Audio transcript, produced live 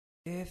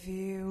If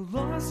you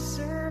lost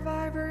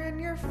Survivor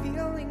and you're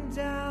feeling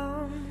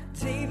down,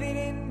 David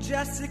and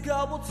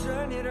Jessica will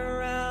turn it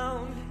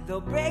around.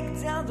 They'll break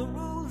down the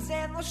rules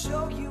and they'll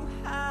show you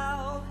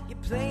how you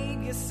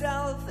played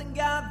yourself and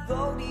got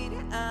voted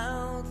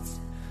out.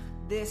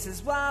 This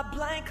is why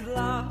Blank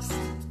lost,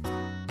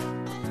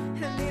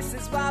 and this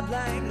is why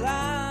Blank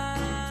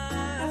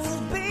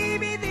lost.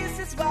 Baby, this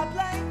is why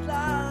Blank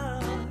lost.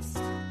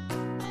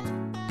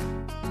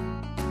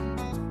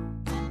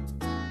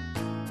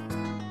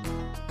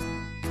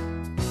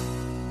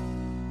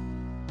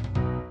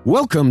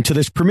 Welcome to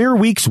this premiere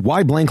week's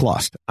Why Blank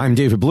Lost. I'm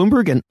David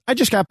Bloomberg, and I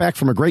just got back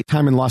from a great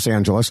time in Los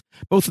Angeles,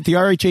 both at the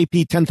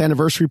RHAP 10th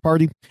anniversary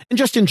party and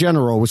just in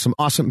general with some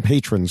awesome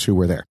patrons who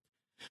were there.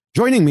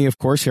 Joining me, of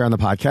course, here on the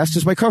podcast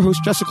is my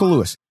co-host, Jessica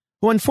Lewis,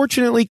 who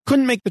unfortunately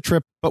couldn't make the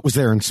trip, but was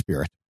there in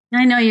spirit.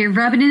 I know, you're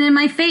rubbing it in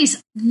my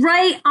face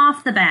right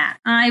off the bat.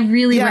 I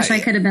really wish I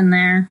could have been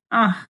there.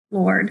 Oh,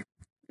 Lord.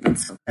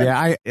 So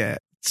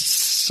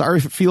sorry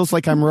if it feels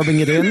like I'm rubbing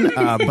it in,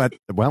 but,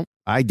 well,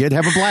 I did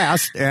have a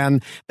blast,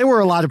 and there were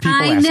a lot of people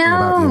asking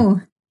about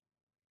you.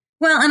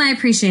 Well, and I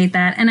appreciate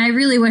that, and I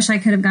really wish I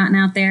could have gotten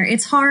out there.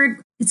 It's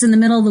hard. It's in the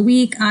middle of the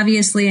week.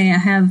 Obviously, I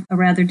have a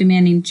rather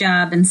demanding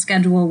job and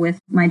schedule with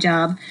my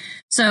job.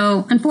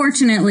 So,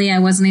 unfortunately, I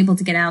wasn't able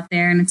to get out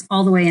there, and it's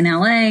all the way in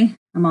LA.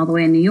 I'm all the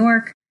way in New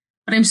York.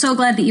 But I'm so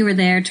glad that you were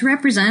there to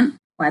represent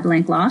Why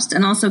Blank Lost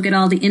and also get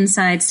all the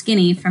inside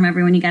skinny from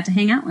everyone you got to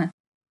hang out with.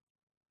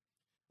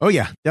 Oh,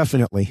 yeah,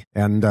 definitely.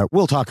 And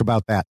we'll talk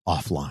about that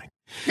offline.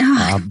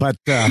 But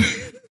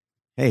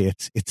hey,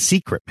 it's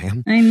secret,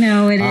 man. I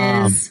know it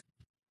is.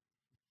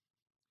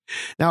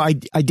 Now,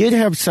 I did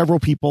have several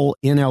people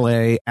in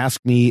LA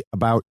ask me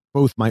about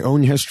both my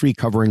own history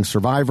covering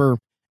Survivor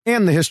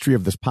and the history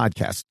of this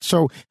podcast.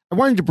 So I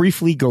wanted to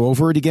briefly go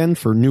over it again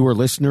for newer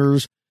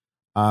listeners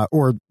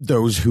or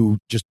those who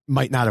just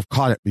might not have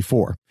caught it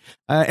before.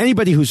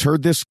 Anybody who's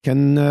heard this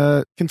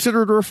can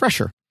consider it a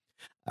refresher.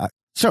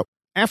 So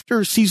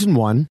after season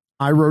 1,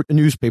 I wrote a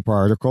newspaper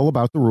article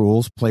about the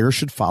rules players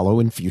should follow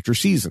in future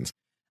seasons.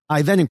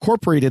 I then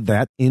incorporated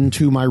that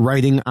into my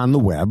writing on the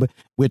web,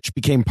 which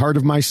became part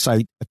of my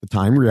site at the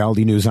time,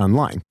 Reality News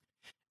Online.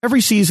 Every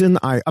season,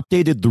 I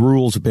updated the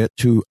rules a bit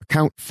to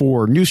account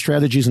for new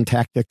strategies and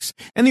tactics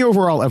and the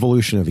overall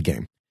evolution of the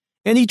game.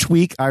 And each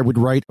week, I would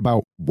write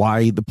about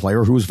why the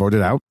player who was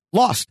voted out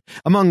lost,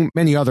 among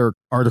many other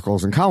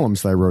articles and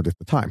columns that I wrote at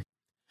the time.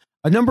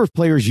 A number of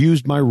players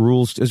used my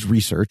rules as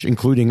research,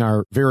 including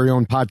our very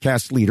own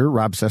podcast leader,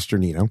 Rob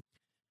Sesternino.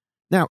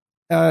 Now,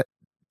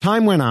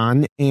 time went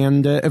on,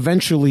 and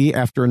eventually,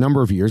 after a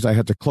number of years, I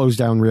had to close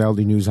down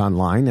Reality News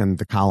Online, and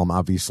the column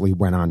obviously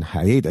went on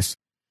hiatus.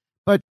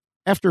 But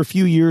after a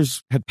few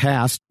years had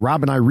passed,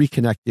 Rob and I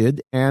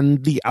reconnected,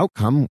 and the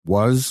outcome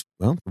was,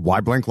 well,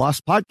 Why Blank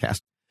Lost podcast.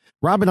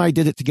 Rob and I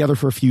did it together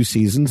for a few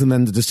seasons, and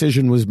then the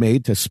decision was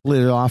made to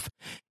split it off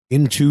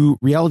into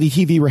reality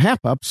TV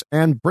RHAPups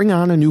and bring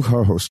on a new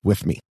co-host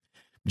with me.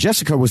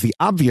 Jessica was the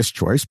obvious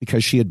choice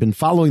because she had been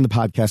following the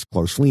podcast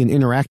closely and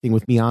interacting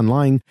with me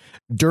online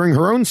during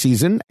her own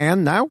season,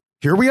 and now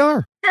here we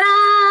are.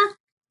 Ta-da!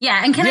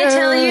 Yeah, and can I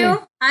tell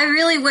you, I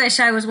really wish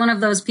I was one of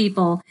those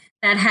people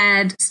that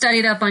had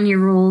studied up on your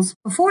rules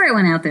before I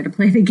went out there to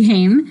play the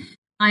game.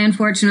 I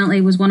unfortunately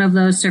was one of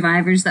those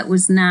survivors that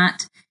was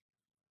not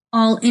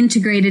all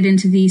integrated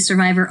into the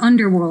Survivor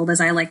underworld,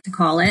 as I like to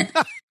call it.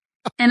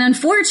 And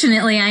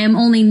unfortunately, I am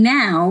only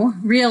now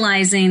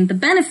realizing the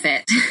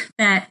benefit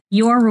that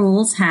your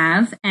rules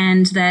have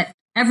and that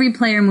every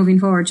player moving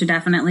forward should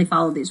definitely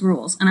follow these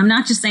rules. And I'm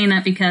not just saying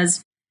that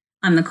because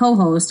I'm the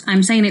co-host.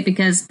 I'm saying it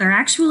because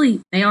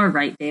they are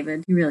right,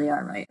 David. You really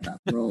are right about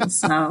the rules.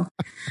 So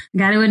I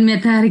got to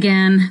admit that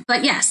again.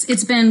 But yes,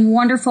 it's been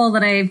wonderful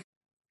that I've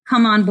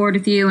come on board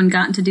with you and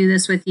gotten to do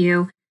this with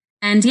you.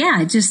 And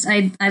yeah,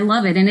 I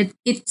love it. And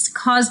it's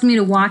caused me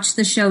to watch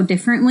the show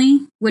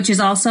differently, which is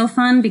also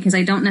fun because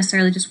I don't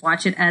necessarily just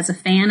watch it as a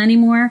fan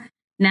anymore.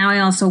 Now I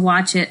also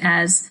watch it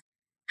as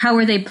how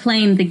are they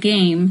playing the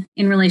game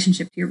in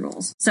relationship to your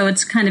rules. So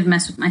it's kind of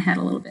messed with my head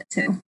a little bit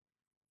too.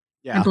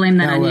 Yeah. I blame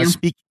that on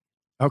you.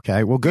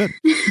 Okay, well, good.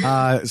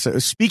 So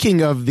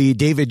speaking of the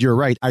David, you're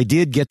right. I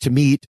did get to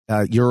meet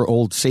your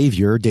old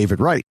savior, David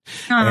Wright,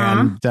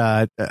 and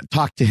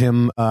talk to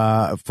him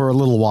for a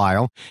little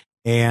while.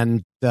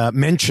 And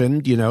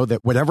mentioned, that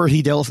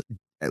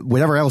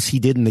whatever else he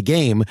did in the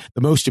game,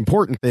 the most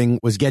important thing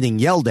was getting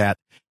yelled at.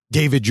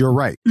 David, you're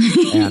right.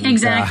 And,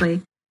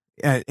 exactly.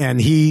 And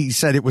he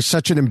said it was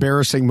such an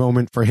embarrassing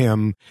moment for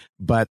him.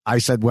 But I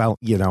said, well,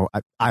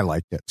 I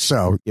liked it.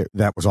 So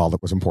that was all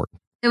that was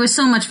important. It was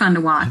so much fun to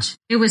watch.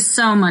 It was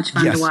so much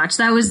fun to watch.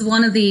 That was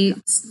one of the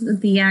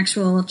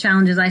actual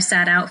challenges I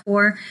sat out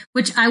for,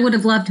 which I would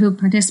have loved to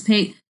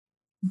participate.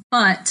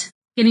 But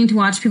getting to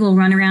watch people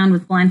run around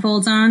with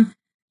blindfolds on,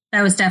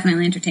 that was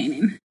definitely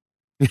entertaining.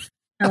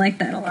 I like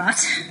that a lot.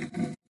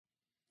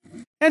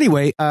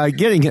 Anyway,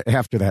 getting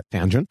after that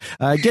tangent,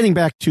 getting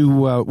back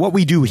to what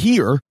we do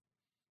here,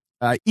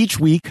 each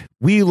week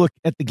we look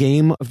at the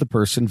game of the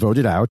person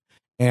voted out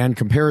and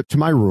compare it to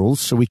my rules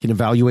so we can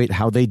evaluate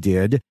how they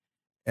did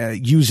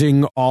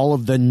using all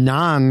of the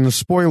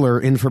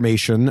non-spoiler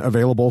information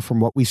available from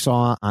what we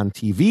saw on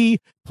TV,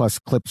 plus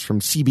clips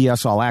from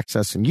CBS All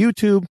Access and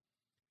YouTube,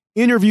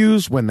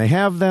 interviews when they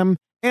have them,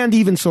 and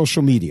even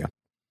social media.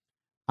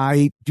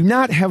 I do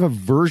not have a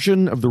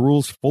version of the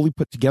rules fully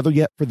put together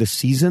yet for this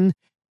season,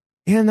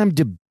 and I'm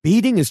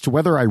debating as to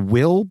whether I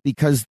will,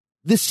 because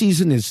this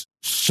season is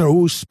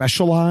so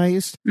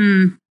specialized.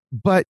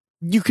 But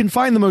you can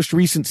find the most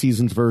recent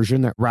season's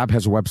version at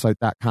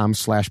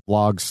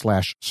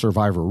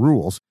RHAPhasawebsite.com/blog/survivor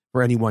rules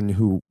for anyone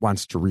who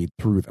wants to read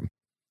through them.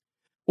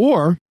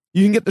 Or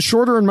you can get the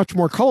shorter and much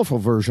more colorful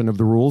version of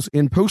the rules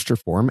in poster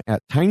form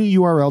at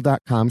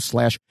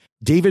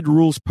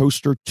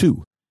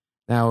tinyurl.com/DavidRulesPoster2.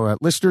 Now,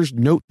 listeners,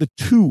 note the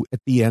 2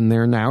 at the end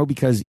there now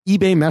because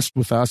eBay messed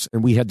with us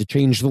and we had to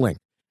change the link.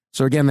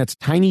 So again, that's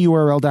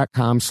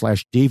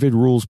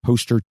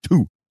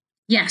tinyurl.com/DavidRulesPoster2.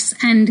 Yes,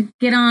 and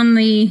get on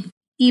the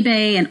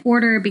eBay and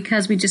order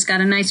because we just got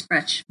a nice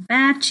fresh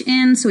batch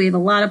in. So we have a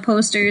lot of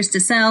posters to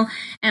sell.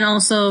 And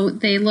also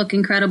they look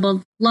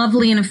incredible,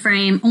 lovely in a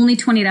frame, only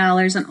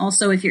 $20. And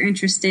also if you're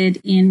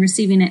interested in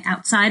receiving it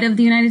outside of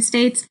the United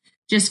States,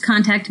 just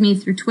contact me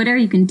through Twitter.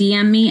 You can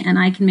DM me and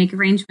I can make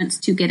arrangements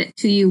to get it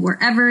to you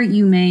wherever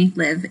you may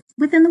live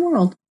within the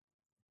world.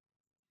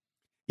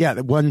 Yeah,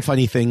 one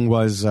funny thing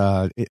was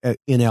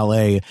in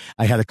LA,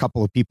 I had a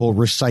couple of people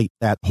recite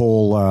that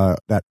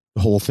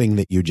whole thing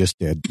that you just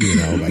did,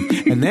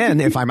 and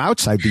then if I'm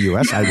outside the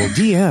US, I will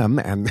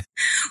DM and.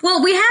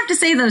 Well, we have to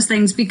say those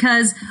things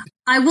because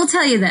I will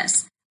tell you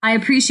this. I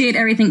appreciate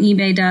everything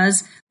eBay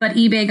does, but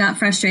eBay got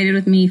frustrated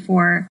with me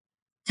for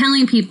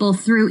telling people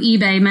through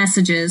eBay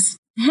messages,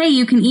 hey,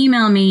 you can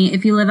email me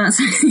if you live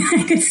outside the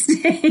United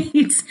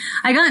States.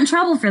 I got in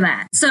trouble for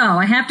that. So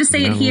I have to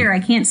say it here. I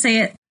can't say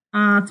it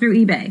through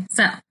eBay.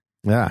 So.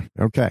 Yeah.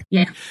 Okay.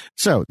 Yeah.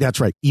 So that's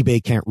right.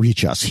 eBay can't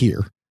reach us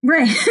here.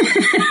 Right.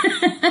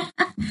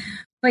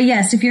 But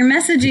yes, if you're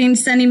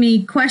sending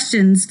me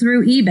questions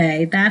through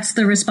eBay, that's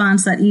the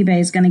response that eBay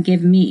is going to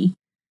give me.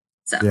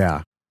 So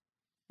yeah.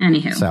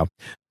 Anywho.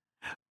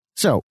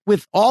 So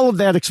with all of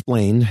that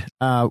explained,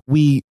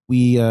 we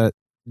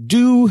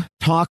do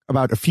talk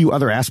about a few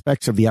other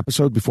aspects of the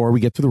episode before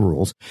we get to the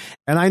rules.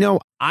 And I know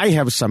I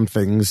have some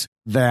things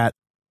that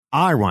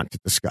I want to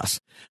discuss.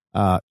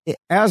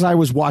 As I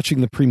was watching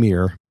the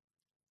premiere,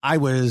 I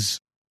was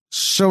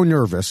so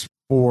nervous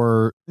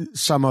for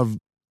some of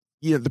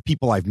the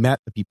people I've met,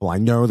 the people I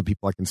know, the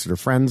people I consider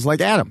friends,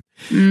 like Adam,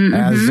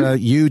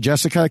 as you,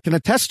 Jessica, can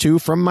attest to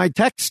from my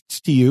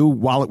texts to you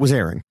while it was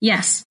airing.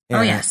 Yes.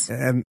 Yes.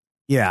 And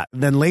yeah,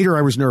 then later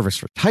I was nervous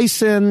for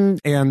Tyson,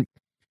 and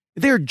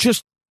there are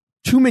just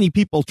too many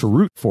people to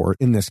root for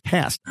in this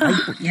cast.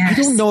 I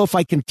don't know if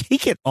I can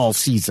take it all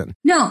season.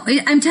 No,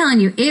 I'm telling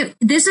you,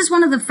 this is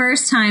one of the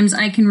first times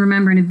I can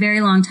remember in a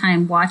very long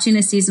time watching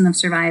a season of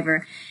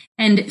Survivor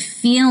and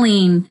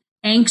feeling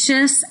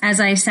anxious as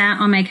I sat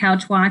on my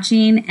couch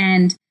watching.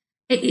 And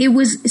it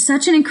was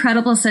such an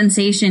incredible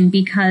sensation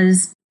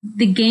because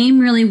the game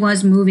really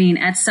was moving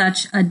at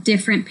such a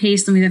different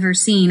pace than we've ever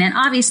seen. And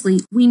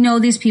obviously, we know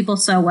these people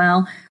so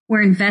well.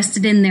 We're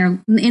invested in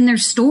their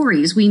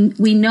stories. We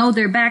know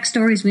their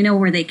backstories. We know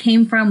where they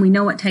came from. We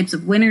know what types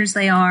of winners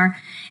they are.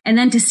 And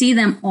then to see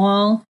them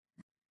all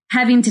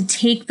having to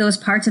take those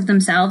parts of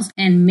themselves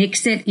and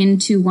mix it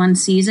into one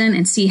season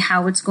and see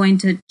how it's going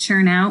to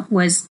churn out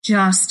was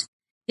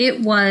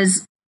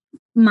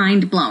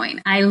mind-blowing.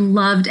 I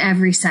loved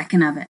every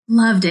second of it.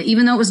 Loved it.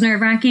 Even though it was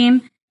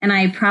nerve-wracking, and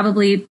I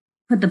probably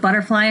put the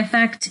butterfly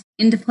effect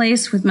into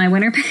place with my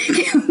winner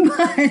pick,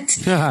 but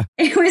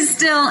it was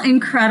still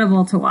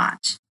incredible to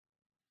watch.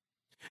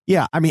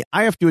 Yeah, I mean,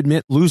 I have to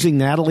admit, losing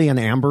Natalie and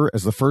Amber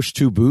as the first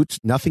two boots,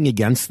 nothing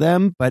against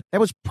them, but that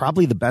was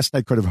probably the best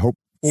I could have hoped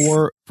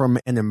for from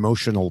an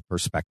emotional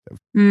perspective.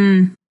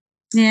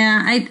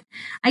 Yeah,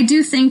 I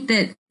do think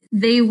that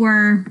they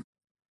were...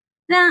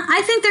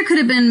 I think there could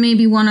have been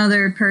maybe one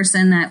other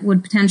person that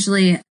would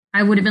potentially,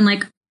 I would have been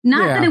like,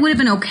 that I would have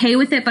been okay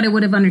with it, but I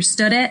would have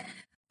understood it.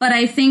 But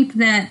I think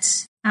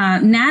that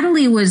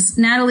Natalie was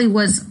a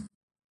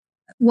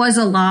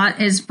lot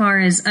as far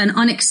as an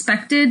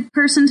unexpected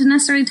person to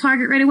necessarily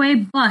target right away.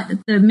 But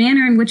the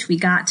manner in which we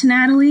got to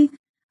Natalie,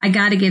 I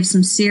got to give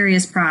some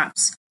serious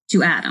props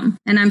to Adam.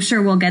 And I'm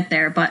sure we'll get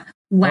there, but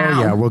wow.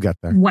 Oh, yeah, we'll get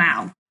there.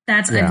 Wow.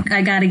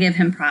 I got to give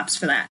him props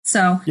for that.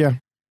 So yeah.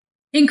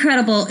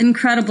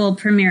 Incredible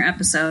premiere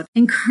episode.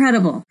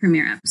 Incredible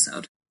premiere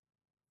episode.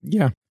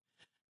 Yeah.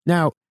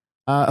 Now,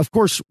 of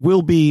course,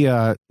 we'll be,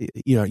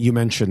 you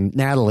mentioned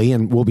Natalie,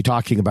 and we'll be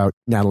talking about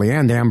Natalie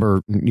and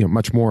Amber,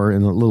 much more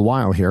in a little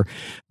while here.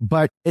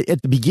 But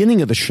at the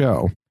beginning of the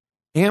show,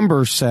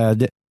 Amber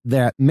said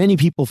that many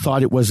people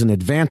thought it was an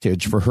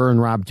advantage for her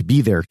and Rob to be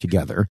there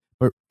together,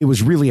 but it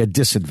was really a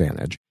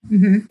disadvantage.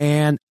 Mm-hmm.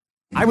 And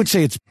I would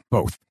say it's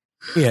both.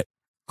 It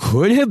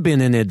could have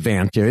been an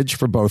advantage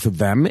for both of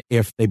them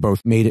if they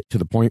both made it to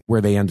the point where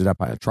they ended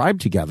up on a tribe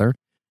together.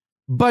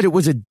 But it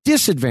was a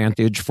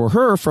disadvantage for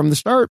her from the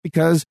start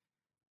because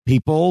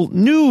people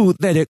knew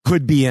that it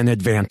could be an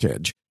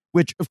advantage,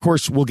 which of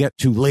course we'll get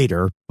to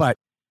later. But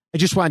I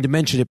just wanted to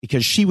mention it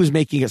because she was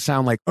making it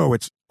sound like, oh,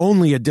 it's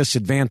only a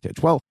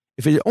disadvantage. Well,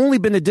 if it had only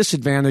been a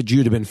disadvantage,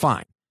 you'd have been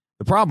fine.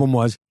 The problem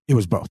was it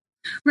was both.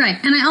 Right.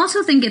 And I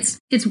also think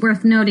it's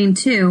worth noting,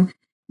 too,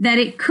 that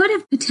it could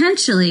have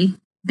potentially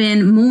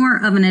been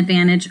more of an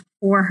advantage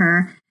for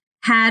her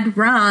had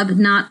Rob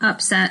not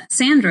upset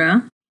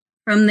Sandra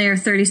from their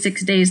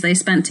 36 days they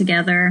spent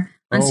together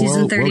on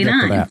season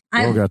 39.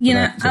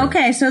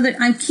 Okay, so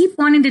I keep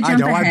wanting to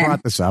jump ahead. I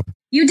brought this up.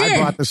 You did. I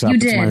brought this up. You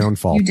did. It's my own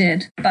fault. You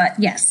did. But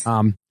yes.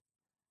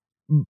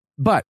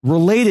 But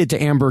related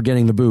to Amber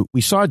getting the boot,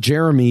 we saw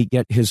Jeremy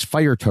get his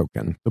fire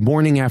token the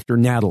morning after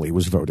Natalie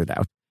was voted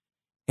out.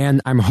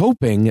 And I'm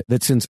hoping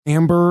that since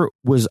Amber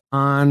was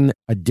on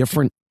a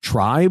different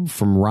tribe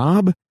from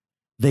Rob,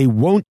 they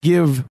won't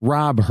give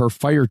Rob her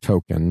fire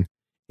token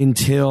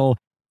until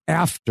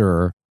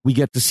after we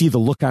get to see the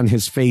look on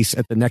his face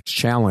at the next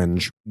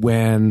challenge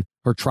when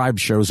her tribe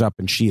shows up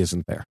and she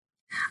isn't there.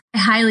 I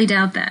highly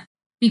doubt that,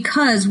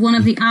 because one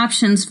of the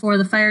options for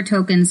the fire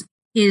tokens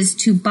is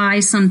to buy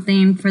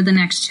something for the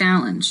next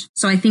challenge.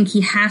 So I think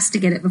he has to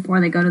get it before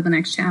they go to the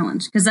next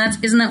challenge, because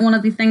isn't that one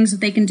of the things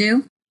that they can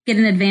do? Get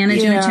an advantage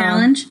in a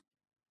challenge?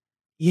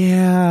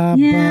 Yeah.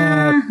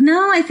 But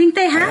no, I think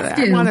they have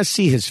to. I want to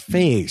see his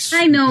face.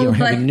 I know,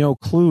 but having no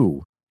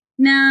clue.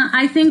 No,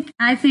 I think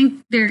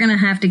they're going to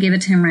have to give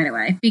it to him right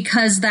away,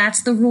 because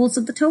that's the rules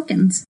of the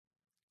tokens.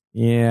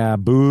 Yeah,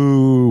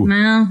 boo.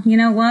 Well, you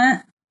know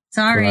what?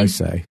 Sorry. That's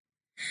what I say.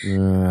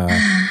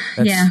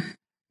 It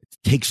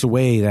takes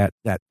away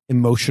that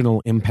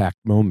emotional impact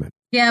moment.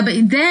 Yeah,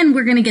 but then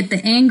we're going to get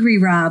the angry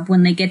Rob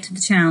when they get to the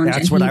challenge.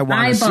 That's what I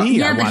want to see.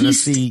 Yeah, but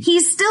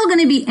he's still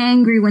going to be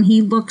angry when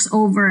he looks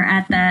over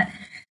at that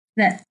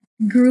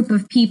group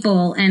of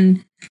people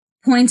and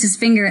points his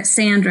finger at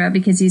Sandra,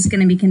 because he's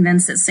going to be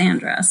convinced it's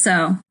Sandra.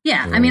 So,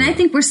 yeah, I mean, I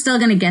think we're still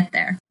going to get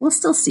there. We'll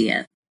still see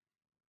it.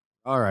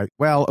 All right.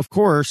 Well, of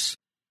course,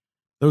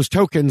 those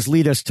tokens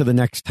lead us to the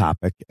next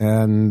topic.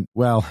 And,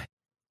 well,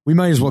 we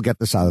might as well get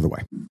this out of the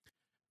way.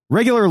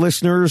 Regular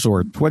listeners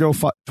or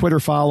Twitter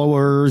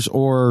followers,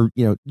 or,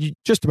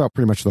 just about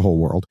pretty much the whole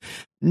world,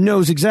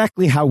 knows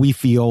exactly how we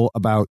feel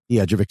about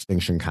the edge of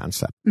extinction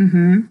concept.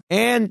 Mm-hmm.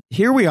 And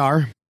here we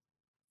are,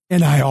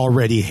 and I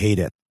already hate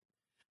it.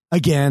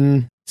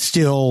 Again,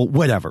 still,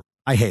 whatever.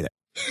 I hate it.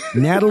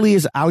 Natalie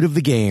is out of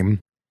the game,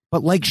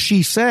 but like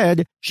she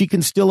said, she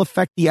can still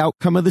affect the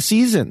outcome of the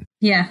season.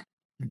 Yeah.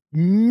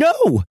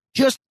 No,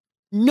 just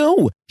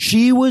no.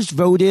 She was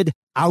voted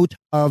out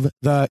of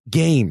the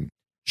game.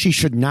 She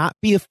should not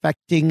be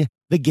affecting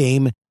the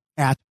game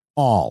at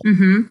all.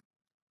 Mm-hmm.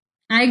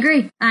 I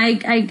agree.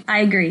 I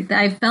agree.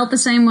 I felt the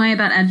same way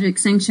about Edge of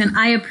Extinction.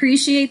 I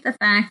appreciate the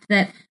fact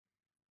that,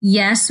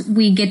 yes,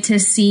 we get to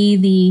see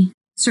the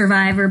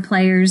Survivor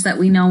players that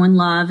we know and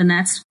love, and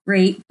that's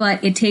great,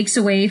 but it takes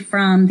away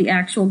from the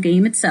actual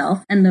game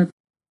itself. And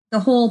the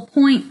whole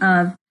point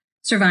of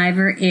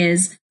Survivor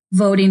is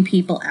voting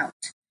people out.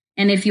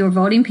 And if you're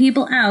voting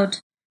people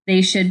out,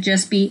 they should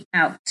just be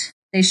out.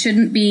 They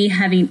shouldn't be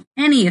having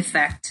any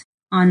effect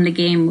on the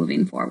game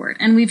moving forward.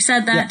 And we've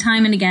said that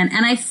time and again.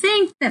 And I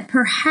think that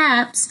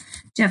perhaps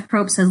Jeff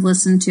Probst has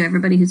listened to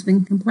everybody who's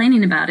been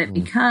complaining about it,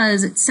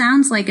 because it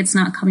sounds like it's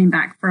not coming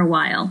back for a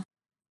while,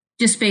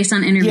 just based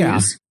on interviews.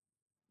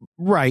 Yeah.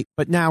 Right.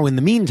 But now in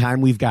the meantime,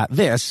 we've got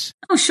this.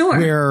 Oh, sure.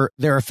 Where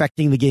they're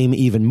affecting the game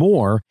even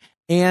more.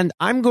 And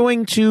I'm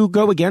going to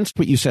go against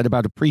what you said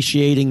about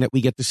appreciating that we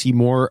get to see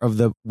more of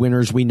the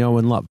winners we know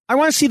and love. I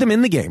want to see them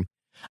in the game.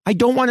 I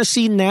don't want to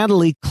see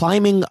Natalie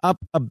climbing up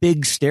a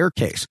big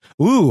staircase.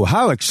 Ooh,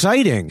 how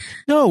exciting.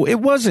 No, it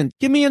wasn't.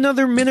 Give me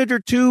another minute or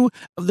two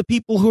of the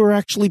people who are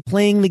actually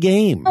playing the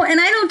game. Oh, and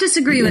I don't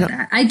disagree with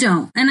that. I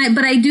don't.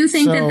 But I do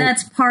think that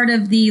that's part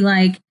of the,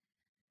 I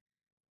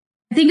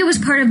think it was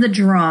part of the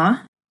draw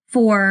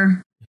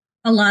for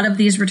a lot of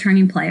these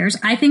returning players.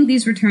 I think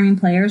these returning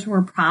players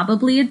were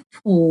probably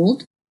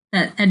told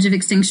that Edge of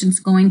Extinction is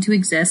going to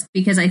exist,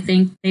 because I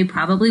think they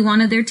probably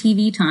wanted their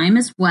TV time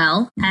as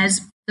well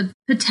as the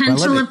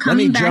potential of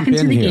coming back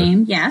into the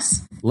game.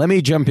 Yes. Let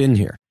me jump in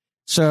here.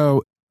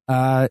 So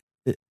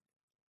it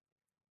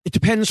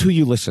depends who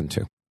you listen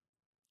to.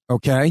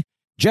 Okay.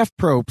 Jeff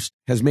Probst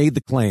has made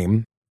the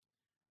claim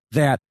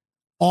that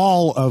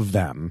all of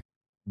them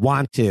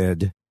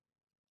wanted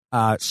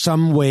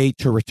some way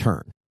to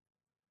return.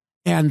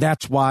 And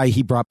that's why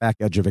he brought back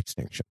Edge of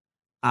Extinction.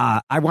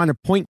 I want to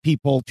point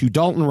people to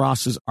Dalton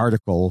Ross's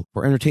article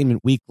for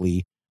Entertainment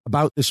Weekly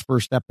about this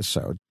first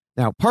episode.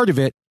 Now, part of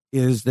it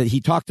is that he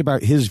talked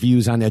about his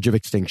views on Edge of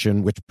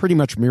Extinction, which pretty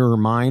much mirror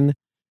mine.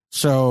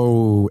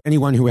 So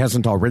anyone who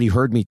hasn't already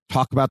heard me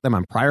talk about them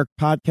on prior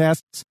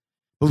podcasts,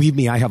 believe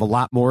me, I have a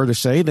lot more to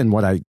say than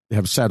what I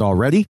have said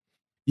already.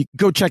 You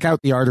can go check out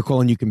the article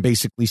and you can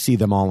basically see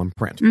them all in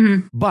print.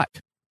 Mm-hmm. But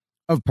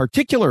of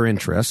particular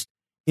interest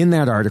in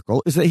that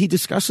article is that he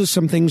discusses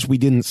some things we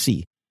didn't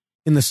see.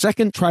 In the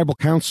second tribal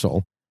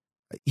council,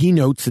 he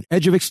notes that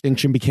Edge of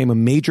Extinction became a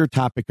major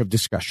topic of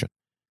discussion.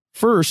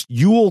 First,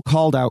 Yule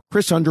called out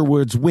Chris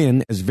Underwood's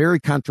win as very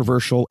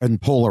controversial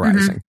and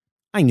polarizing.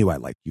 I knew I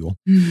liked Yule.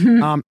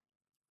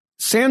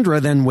 Sandra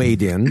then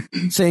weighed in,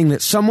 saying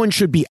that someone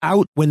should be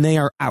out when they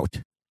are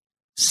out.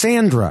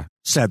 Sandra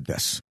said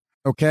this,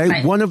 okay?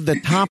 Right. One of the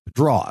top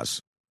draws.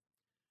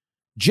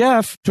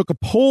 Jeff took a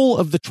poll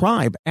of the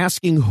tribe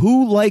asking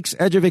who likes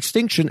Edge of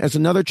Extinction as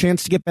another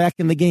chance to get back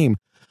in the game.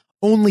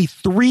 Only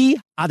 3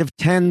 out of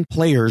 10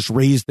 players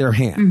raised their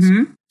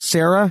hands.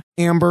 Sarah,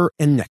 Amber,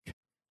 and Nick.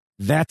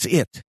 That's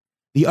it.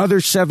 The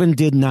other 7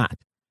 did not.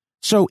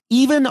 So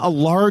even a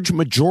large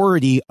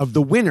majority of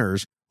the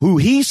winners, who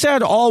he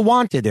said all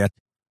wanted it,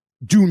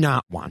 do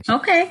not want it.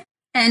 Okay.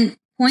 And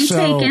point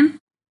taken.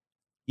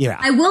 Yeah.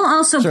 I will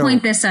also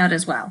point this out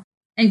as well.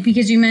 And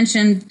because you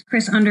mentioned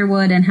Chris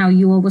Underwood and how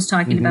Yule was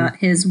talking about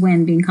his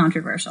win being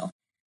controversial.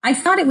 I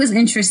thought it was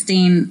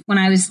interesting when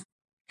I was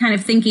kind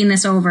of thinking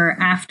this over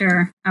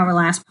after our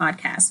last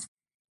podcast.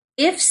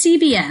 If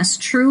CBS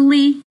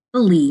truly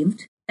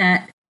believed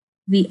that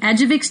the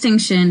Edge of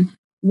Extinction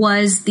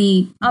was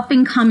the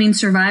up-and-coming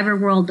Survivor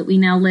world that we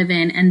now live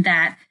in, and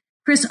that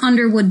Chris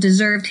Underwood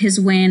deserved his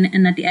win,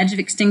 and that the Edge of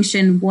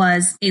Extinction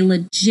was a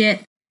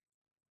legit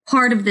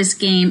part of this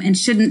game and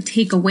shouldn't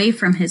take away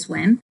from his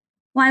win,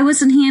 why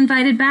wasn't he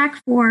invited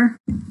back for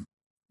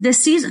this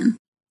season?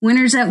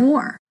 Winners at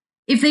War.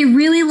 If they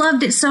really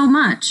loved it so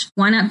much,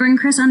 why not bring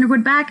Chris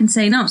Underwood back and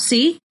say, no,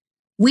 see,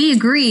 we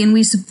agree and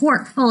we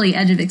support fully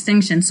Edge of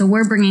Extinction, so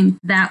we're bringing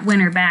that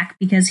winner back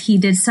because he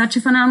did such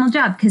a phenomenal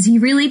job, because he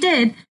really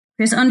did.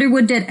 Chris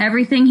Underwood did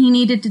everything he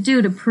needed to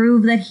do to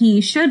prove that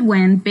he should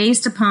win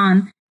based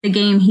upon the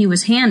game he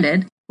was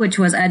handed, which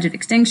was Edge of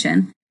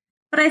Extinction.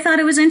 But I thought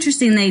it was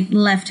interesting they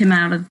left him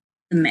out of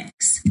the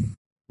mix.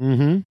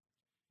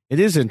 It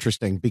is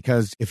interesting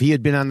because if he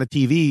had been on the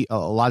TV, a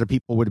lot of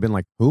people would have been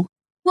like, who?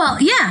 Well,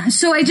 yeah.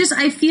 So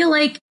I feel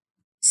like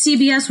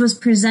CBS was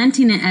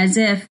presenting it as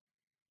if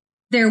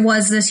there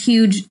was this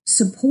huge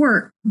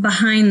support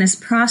behind this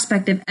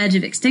prospect of Edge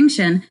of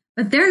Extinction,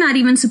 but they're not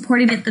even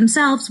supporting it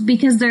themselves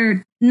because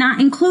they're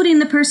not including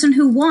the person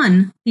who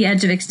won the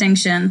Edge of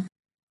Extinction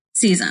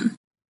season.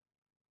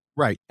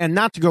 Right. And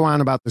not to go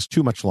on about this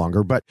too much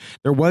longer, but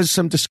there was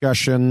some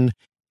discussion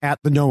at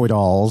the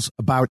Know-It-Alls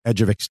about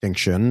Edge of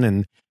Extinction.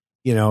 And,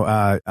 you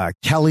know,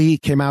 Kelly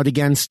came out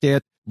against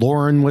it.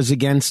 Lauren was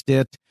against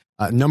it.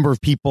 A number of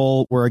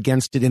people were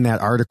against it in that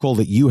article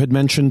that you had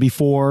mentioned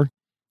before.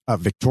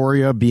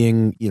 Victoria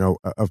being, you know,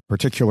 of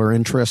particular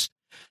interest.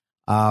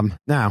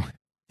 Now,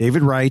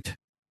 David Wright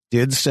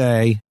did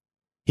say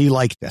he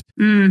liked it.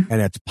 And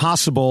it's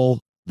possible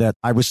that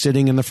I was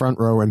sitting in the front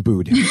row and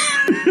booed him.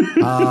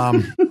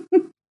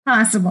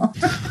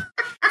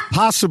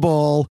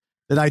 Possible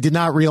that I did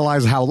not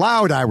realize how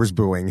loud I was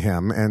booing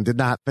him and did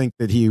not think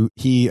that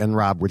he and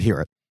Rob would hear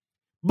it.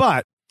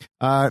 But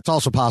it's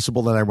also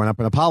possible that I went up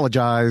and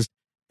apologized.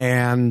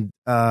 And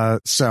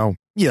so,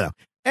 you know,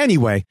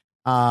 anyway,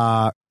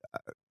 but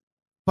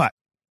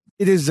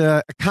it is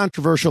a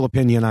controversial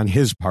opinion on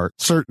his part,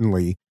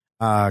 certainly,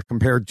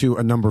 compared to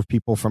a number of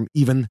people from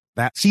even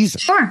that season.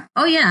 Sure.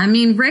 Oh, yeah. I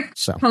mean, Rick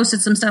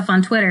posted some stuff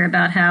on Twitter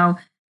about how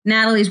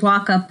Natalie's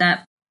walk up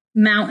that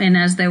mountain,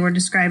 as they were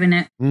describing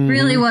it,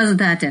 really wasn't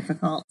that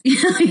difficult.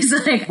 He's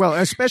like, well,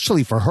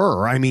 especially for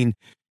her. I mean,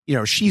 you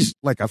know, she's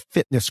like a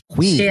fitness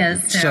queen. She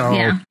is. So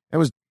it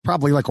was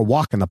probably like a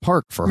walk in the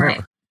park for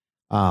her.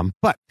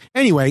 But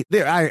anyway,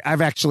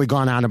 I've actually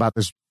gone on about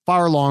this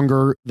far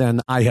longer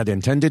than I had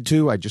intended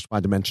to. I just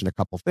wanted to mention a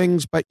couple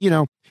things, but you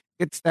know,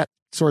 it's that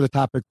sort of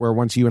topic where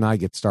once you and I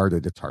get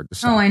started, it's hard to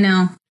stop. Oh, I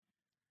know.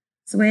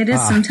 It's the way it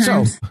is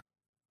sometimes.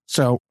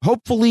 So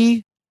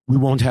hopefully we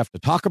won't have to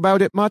talk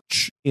about it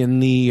much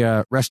in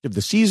the rest of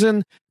the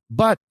season,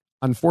 but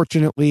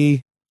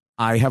unfortunately,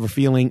 I have a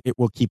feeling it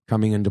will keep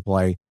coming into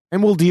play,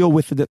 and we'll deal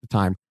with it at the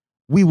time.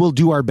 We will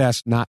do our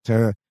best not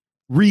to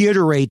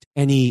reiterate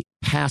any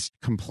past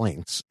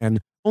complaints and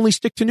only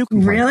stick to new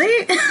complaints.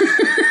 Really?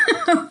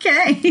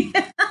 Okay.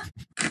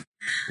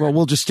 Well,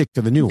 we'll just stick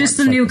to the new ones. Just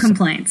the new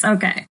complaints.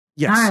 Okay.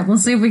 Yes. All right. We'll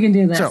see if we can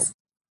do this. So,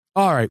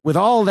 all right. With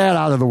all that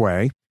out of the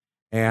way,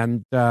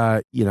 and,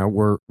 you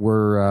know,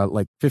 we're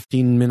like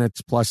 15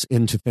 minutes plus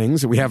into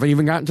things, and we haven't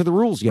even gotten to the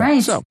rules yet.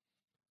 Right. So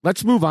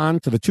let's move on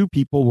to the two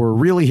people we're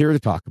really here to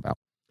talk about.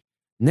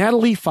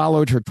 Natalie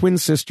followed her twin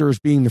sister as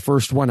being the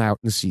first one out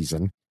in the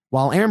season,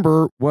 while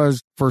Amber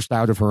was first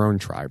out of her own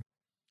tribe.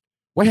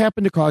 What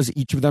happened to cause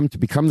each of them to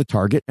become the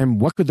target,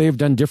 and what could they have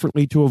done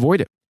differently to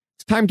avoid it?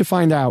 It's time to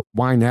find out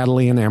why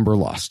Natalie and Amber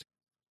lost.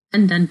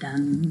 Dun, dun,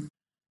 dun.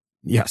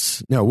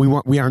 Yes. No,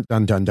 we aren't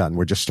done.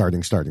 We're just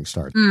starting. Good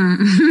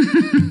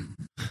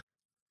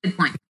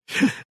point.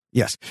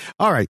 Yes.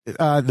 All right.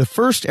 The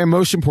first and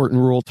most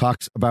important rule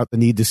talks about the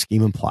need to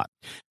scheme and plot.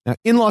 Now,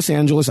 in Los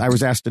Angeles, I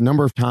was asked a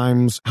number of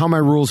times how my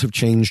rules have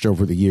changed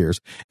over the years.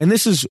 And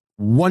this is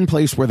one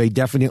place where they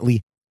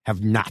definitely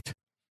have not,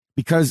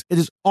 because it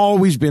has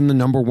always been the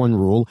number one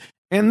rule.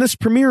 And this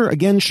premiere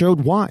again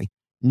showed why.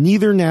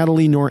 Neither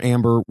Natalie nor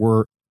Amber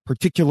were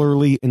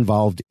particularly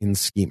involved in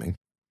scheming.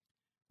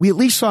 We at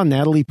least saw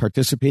Natalie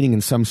participating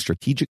in some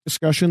strategic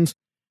discussions,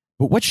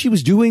 but what she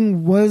was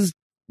doing was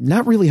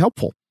not really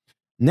helpful.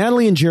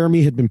 Natalie and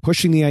Jeremy had been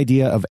pushing the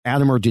idea of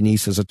Adam or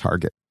Denise as a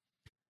target.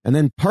 And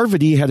then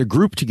Parvati had a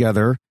group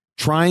together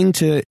trying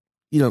to,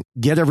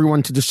 get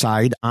everyone to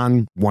decide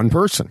on one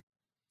person.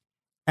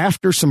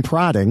 After some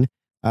prodding,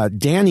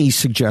 Danny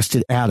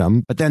suggested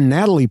Adam, but then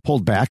Natalie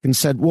pulled back and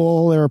said,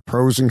 well, there are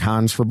pros and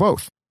cons for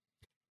both.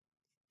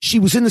 She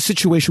was in a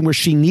situation where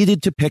she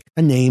needed to pick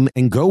a name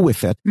and go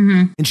with it,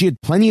 and she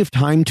had plenty of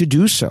time to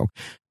do so.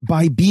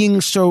 By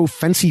being so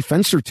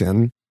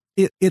fancy-fencerton,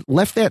 it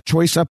left that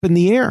choice up in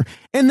the air.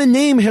 And the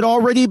name had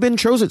already been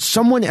chosen.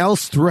 Someone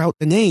else threw out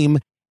the name,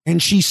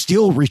 and she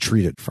still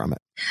retreated from it.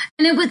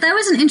 And that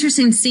was an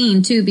interesting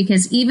scene, too,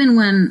 because even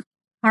when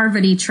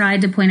Parvati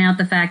tried to point out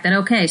the fact that,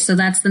 okay, so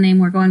that's the name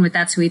we're going with,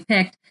 that's who we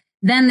picked,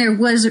 then there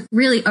was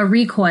really a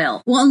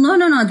recoil. Well, no,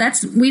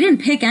 we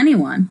didn't pick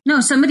anyone.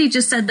 No, somebody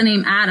just said the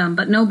name Adam,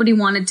 but nobody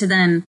wanted to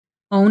then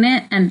own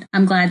it. And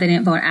I'm glad they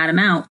didn't vote Adam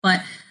out.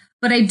 But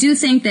I do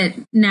think that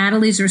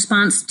Natalie's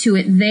response to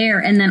it there,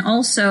 and then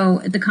also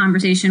the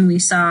conversation we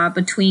saw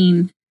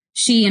between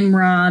she and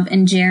Rob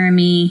and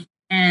Jeremy,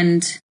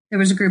 and there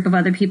was a group of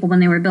other people when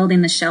they were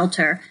building the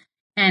shelter.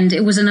 And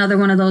it was another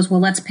one of those, well,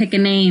 let's pick a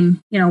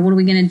name. What are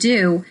we going to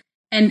do?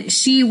 And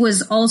she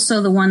was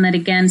also the one that,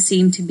 again,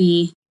 seemed to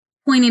be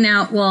pointing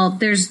out, well,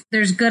 there's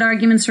good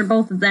arguments for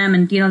both of them.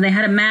 And, they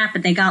had a map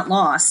and they got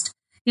lost.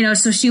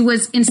 So she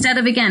was, instead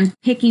of, again,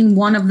 picking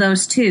one of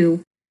those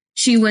two,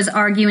 she was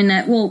arguing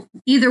that, well,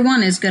 either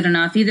one is good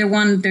enough. Either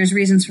one, there's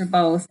reasons for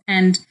both.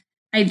 And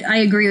I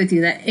agree with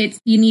you that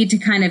you need to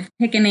kind of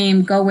pick a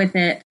name, go with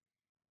it,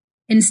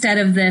 instead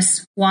of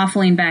this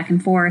waffling back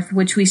and forth,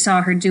 which we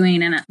saw her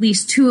doing in at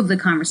least two of the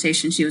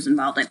conversations she was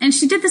involved in. And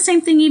she did the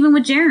same thing even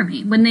with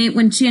Jeremy.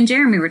 When she and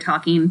Jeremy were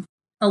talking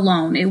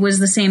alone, it was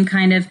the same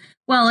kind of,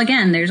 well,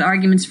 again, there's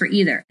arguments for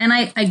either. And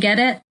I get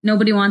it.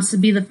 Nobody wants to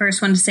be the first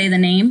one to say the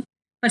name,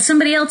 but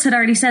somebody else had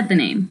already said the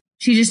name.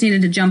 She just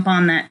needed to jump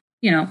on that,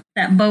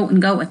 that boat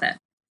and go with it.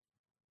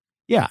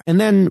 Yeah. And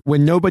then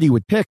when nobody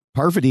would pick,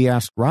 Parvati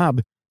asked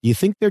Rob, do you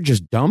think they're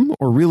just dumb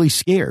or really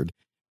scared?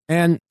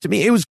 And to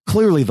me, it was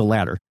clearly the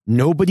latter.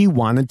 Nobody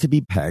wanted to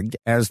be pegged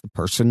as the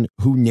person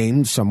who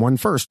named someone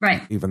first.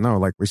 Right. Even though,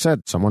 like we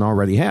said, someone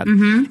already had.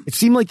 It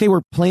seemed like they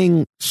were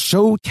playing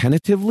so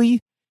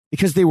tentatively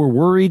because they were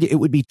worried it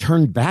would be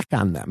turned back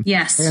on them.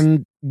 Yes.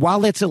 And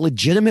while that's a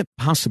legitimate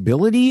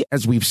possibility,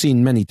 as we've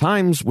seen many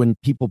times when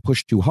people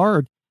push too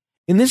hard,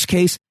 in this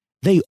case,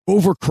 they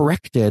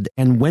overcorrected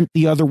and went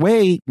the other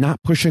way, not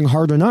pushing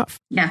hard enough.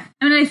 Yeah.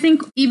 I mean, I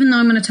think even though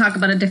I'm going to talk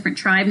about a different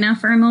tribe now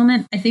for a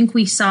moment, I think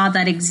we saw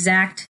that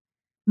exact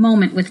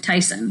moment with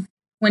Tyson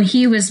when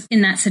he was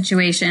in that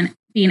situation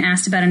being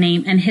asked about a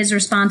name. And his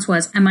response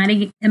was, am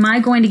I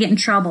going to get in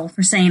trouble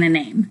for saying a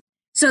name?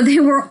 So they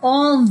were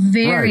all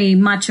very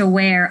much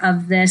aware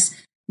of this.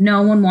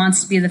 No one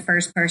wants to be the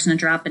first person to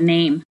drop a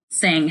name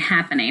thing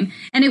happening.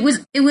 And it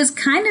was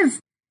kind of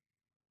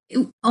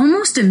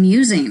almost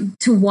amusing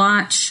to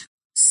watch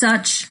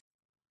such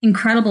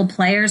incredible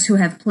players who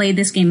have played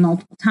this game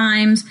multiple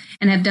times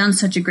and have done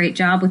such a great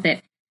job with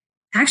it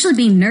actually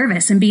being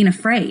nervous and being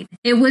afraid.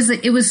 It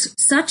was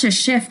such a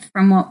shift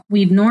from what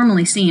we've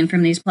normally seen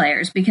from these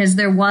players, because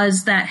there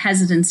was that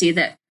hesitancy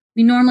that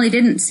we normally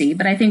didn't see.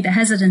 But I think the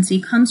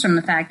hesitancy comes from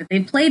the fact that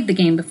they've played the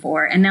game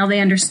before and now they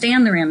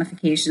understand the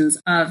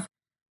ramifications of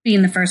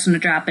being the first one to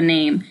drop a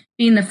name,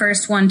 being the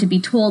first one to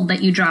be told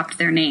that you dropped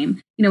their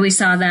name. We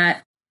saw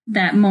that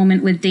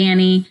moment with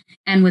Danny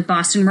and with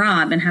Boston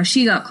Rob and how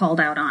she got called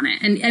out on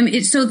it.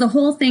 And so the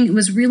whole thing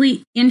was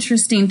really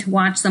interesting to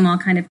watch them all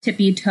kind of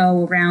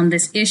tippy-toe around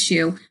this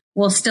issue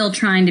while still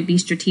trying to be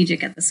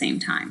strategic at the same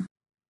time.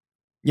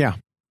 Yeah.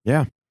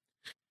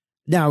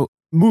 Now,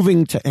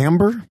 moving to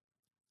Amber,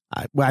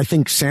 I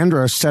think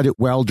Sandra said it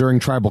well during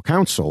Tribal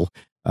Council.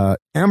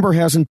 Amber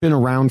hasn't been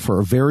around for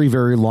a very,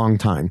 very long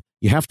time.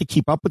 You have to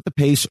keep up with the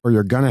pace or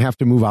you're going to have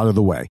to move out of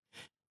the way.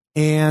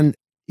 And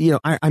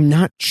I'm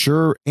not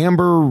sure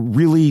Amber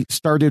really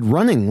started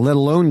running, let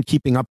alone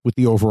keeping up with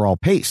the overall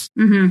pace.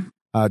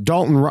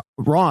 Dalton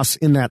Ross,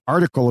 in that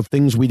article of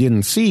things we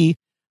didn't see,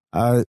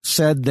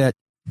 said that,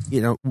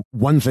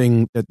 one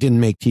thing that didn't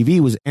make TV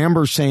was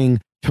Amber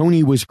saying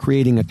Tony was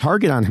creating a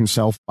target on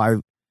himself by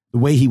the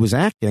way he was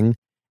acting.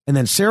 And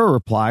then Sarah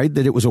replied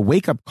that it was a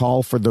wake-up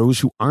call for those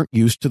who aren't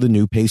used to the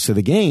new pace of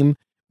the game,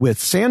 with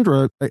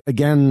Sandra,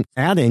 again,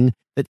 adding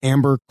that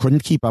Amber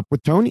couldn't keep up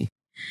with Tony.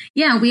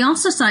 Yeah, we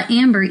also saw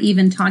Amber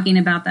even talking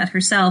about that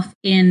herself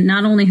in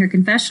not only her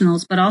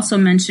confessionals, but also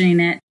mentioning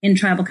it in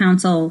Tribal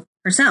Council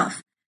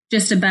herself,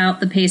 just about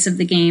the pace of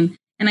the game.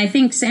 And I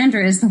think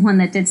Sandra is the one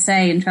that did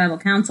say in Tribal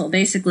Council,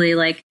 basically,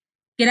 like,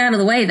 get out of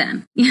the way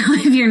then,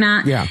 if you're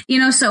not,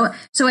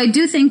 so I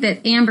do think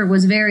that Amber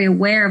was very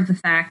aware of the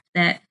fact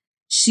that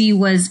she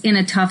was in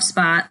a tough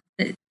spot,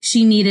 that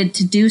she needed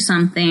to do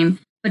something,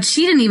 but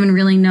she didn't even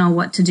really know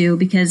what to do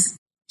because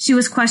she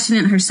was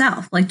questioning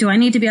herself. Like, do I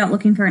need to be out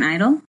looking for an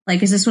idol?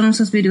 Like, is this what I'm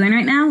supposed to be doing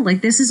right now?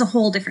 Like, this is a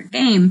whole different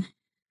game.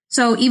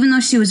 So even though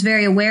she was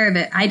very aware of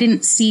it, I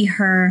didn't see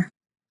her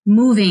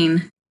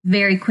moving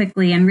very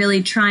quickly and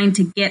really trying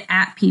to get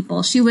at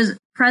people. She was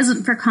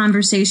present for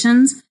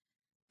conversations,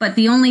 but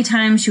the only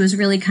time she was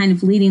really kind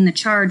of leading the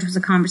charge was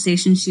a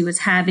conversation she was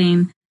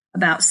having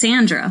about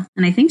Sandra.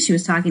 And I think she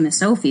was talking to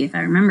Sophie, if I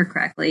remember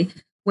correctly,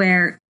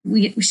 where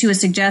she was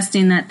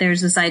suggesting that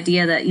there's this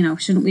idea that,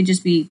 shouldn't we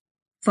just be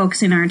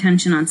focusing our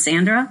attention on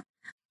Sandra?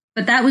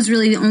 But that was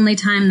really the only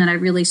time that I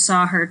really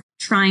saw her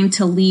trying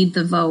to lead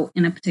the vote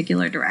in a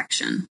particular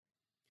direction.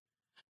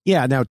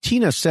 Yeah. Now,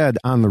 Tina said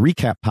on the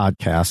RHAPup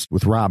podcast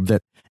with Rob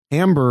that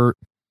Amber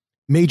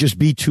may just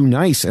be too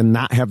nice and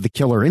not have the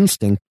killer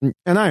instinct.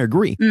 And I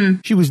agree.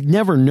 She was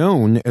never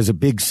known as a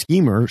big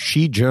schemer.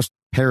 She just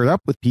paired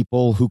up with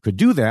people who could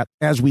do that,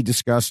 as we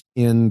discussed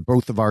in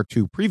both of our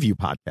 2 preview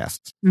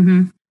podcasts.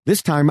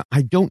 This time,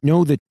 I don't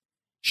know that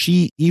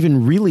she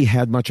even really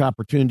had much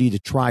opportunity to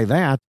try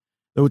that,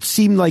 though it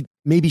seemed like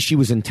maybe she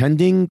was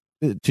intending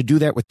to do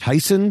that with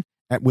Tyson,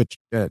 at which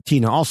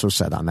Tina also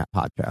said on that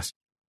podcast.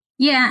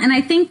 Yeah, and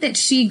I think that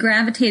she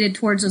gravitated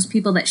towards those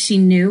people that she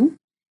knew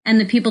and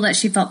the people that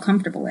she felt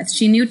comfortable with.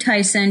 She knew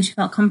Tyson, she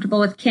felt comfortable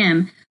with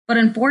Kim, but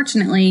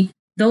unfortunately,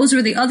 those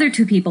were the other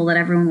 2 people that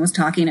everyone was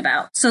talking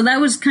about. So that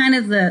was kind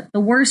of the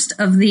worst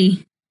of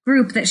the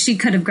group that she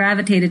could have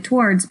gravitated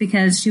towards,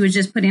 because she was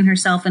just putting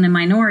herself in a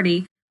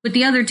minority with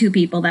the other 2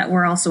 people that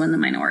were also in the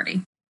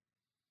minority.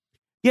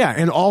 Yeah,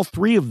 and all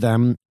 3 of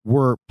them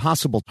were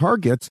possible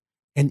targets,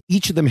 and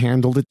each of them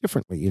handled it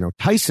differently.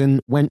 Tyson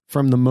went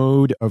from the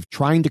mode of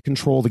trying to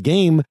control the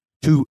game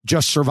to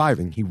just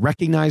surviving. He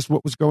recognized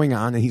what was going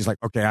on, and he's like,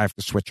 okay, I have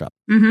to switch up.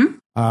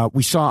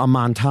 We saw a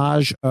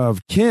montage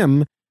of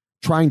Kim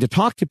trying to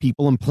talk to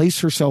people and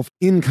place herself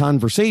in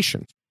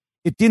conversations.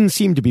 It didn't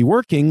seem to be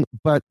working,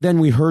 but then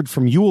we heard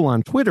from Yule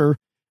on Twitter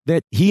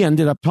that he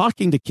ended up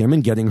talking to Kim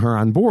and getting her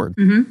on board.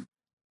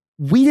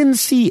 We didn't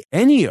see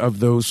any of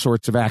those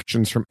sorts of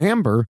actions from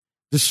Amber,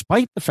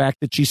 despite the fact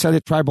that she said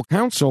at Tribal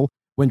Council,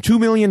 when $2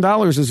 million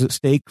is at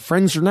stake,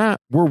 friends or not,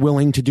 we're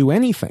willing to do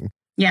anything.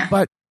 Yeah.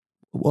 But,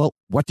 well,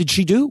 what did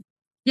she do?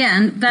 Yeah,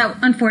 and that,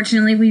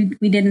 unfortunately,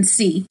 we didn't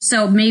see.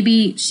 So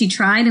maybe she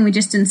tried and we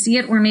just didn't see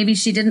it, or maybe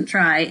she didn't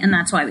try and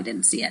that's why we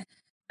didn't see it.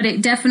 But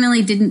it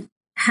definitely didn't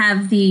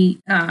have the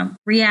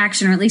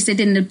reaction, or at least it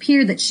didn't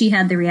appear that she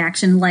had the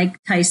reaction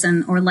like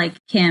Tyson or like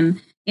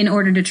Kim in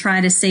order to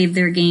try to save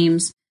their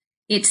games.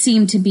 It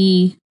seemed to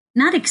be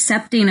not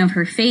accepting of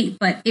her fate,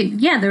 but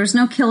there was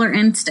no killer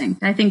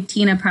instinct. I think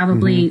Tina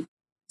probably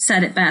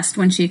said it best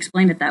when she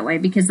explained it that way,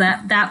 because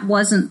that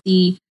wasn't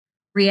the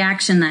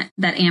reaction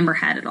that Amber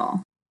had at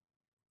all.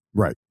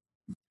 Right.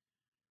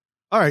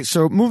 All right.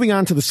 So moving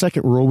on to the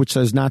second rule, which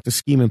says not to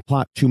scheme and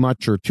plot too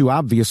much or too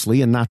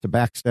obviously, and not to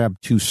backstab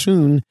too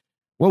soon.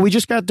 Well, we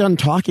just got done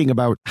talking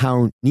about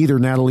how neither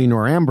Natalie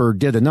nor Amber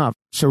did enough.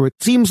 So it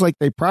seems like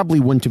they probably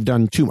wouldn't have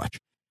done too much.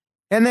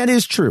 And that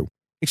is true,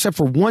 except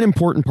for one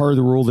important part of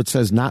the rule that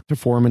says not to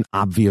form an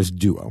obvious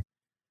duo.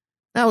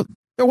 Now,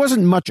 there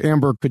wasn't much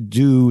Amber could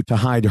do to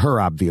hide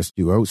her obvious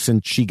duo,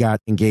 since she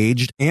got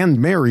engaged and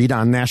married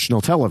on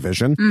national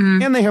television,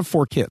 and they have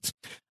 4 kids.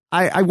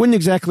 I wouldn't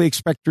exactly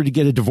expect her to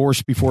get a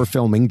divorce before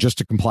filming just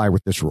to comply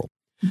with this rule.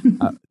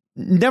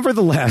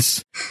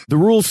 Nevertheless, the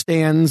rule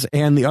stands,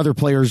 and the other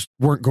players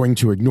weren't going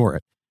to ignore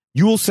it.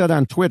 Yule said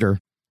on Twitter,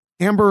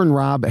 Amber and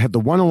Rob had the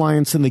one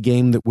alliance in the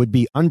game that would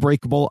be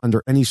unbreakable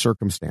under any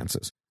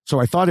circumstances. So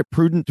I thought it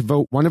prudent to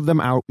vote one of them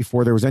out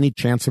before there was any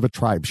chance of a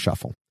tribe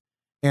shuffle.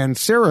 And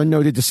Sarah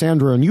noted to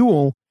Sandra and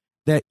Yule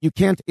that you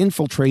can't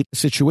infiltrate a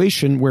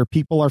situation where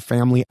people are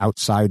family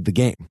outside the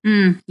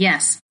game.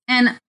 Yes.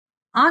 And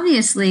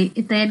obviously,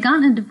 if they had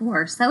gotten a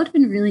divorce, that would have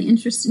been really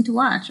interesting to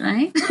watch,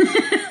 right?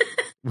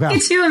 Well,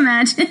 could you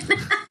imagine?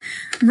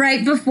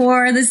 Right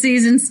before the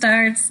season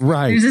starts,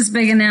 there's this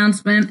big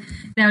announcement.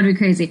 That would be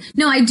crazy.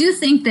 No, I do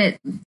think that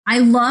I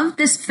love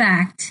the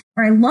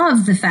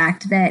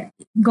fact that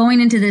going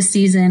into this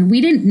season,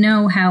 we didn't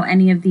know how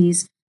any of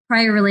these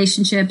prior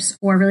relationships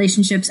or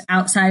relationships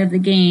outside of the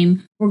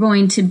game were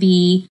going to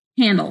be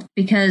handled,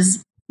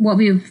 because what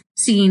we've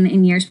seen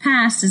in years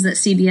past is that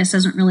CBS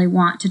doesn't really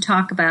want to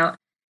talk about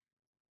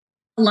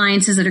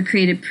alliances that are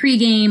created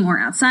pre-game or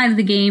outside of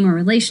the game, or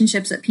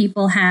relationships that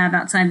people have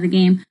outside of the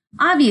game.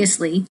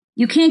 Obviously,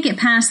 you can't get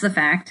past the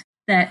fact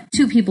that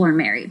 2 people are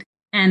married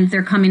and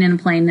they're coming in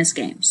and playing this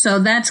game. So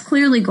that's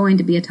clearly going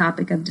to be a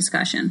topic of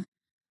discussion.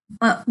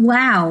 But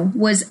wow,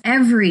 was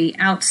every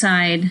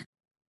outside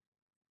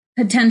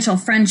potential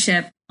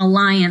friendship,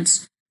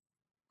 alliance,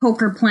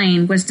 poker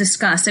playing was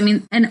discussed. I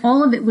mean, and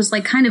all of it was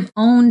like kind of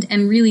owned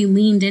and really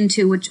leaned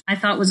into, which I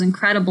thought was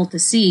incredible to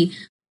see.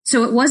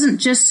 So it wasn't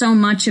just so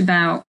much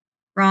about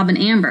Rob and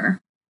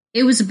Amber.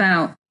 It was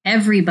about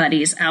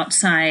everybody's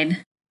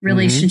outside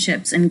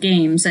relationships and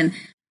games, and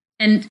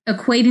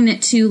equating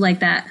it to like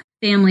that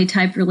family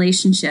type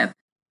relationship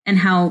and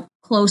how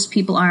close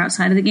people are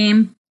outside of the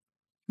game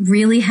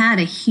really had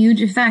a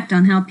huge effect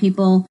on how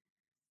people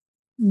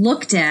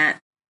looked at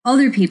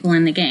other people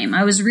in the game.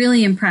 I was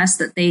really impressed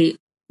that they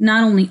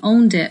not only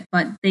owned it,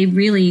 but they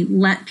really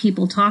let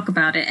people talk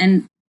about it,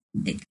 and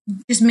it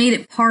just made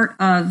it part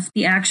of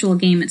the actual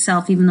game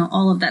itself, even though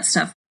all of that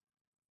stuff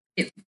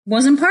it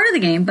wasn't part of the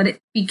game, but it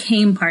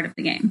became part of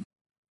the game.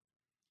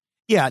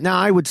 Yeah. Now,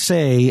 I would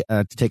say,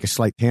 to take a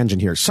slight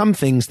tangent here, some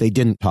things they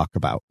didn't talk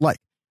about. Like,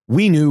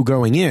 we knew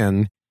going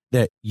in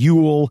that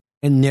Yul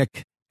and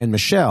Nick and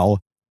Michelle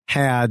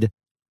had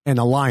an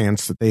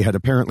alliance that they had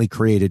apparently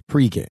created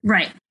pregame.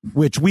 Right.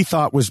 Which we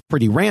thought was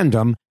pretty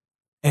random.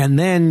 And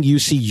then you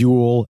see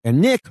Yul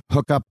and Nick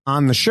hook up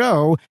on the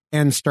show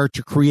and start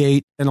to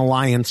create an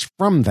alliance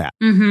from that.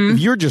 Mm-hmm. If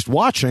you're just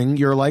watching,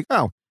 you're like,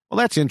 oh, well,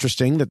 that's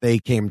interesting that they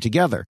came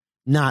together,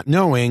 not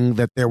knowing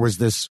that there was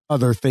this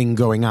other thing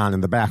going on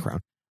in the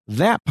background.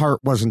 That part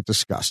wasn't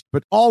discussed,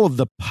 but all of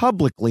the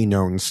publicly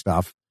known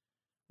stuff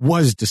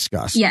was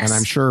discussed. Yes. And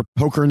I'm sure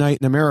Poker Night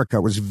in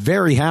America was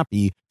very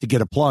happy to get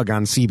a plug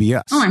on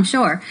CBS. Oh, I'm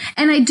sure.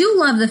 And I do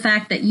love the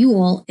fact that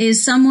Yul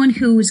is someone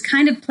who's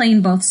kind of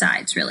playing both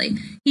sides, really.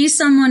 He's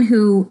someone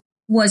who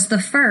was the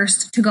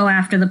first to go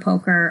after the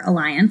Poker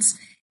Alliance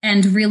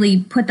and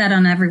really put that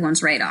on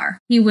everyone's radar.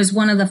 He was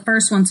one of the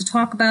first ones to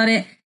talk about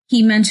it.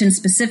 He mentioned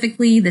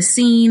specifically the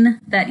scene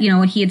that,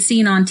 he had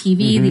seen on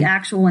TV, the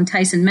actual when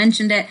Tyson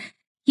mentioned it.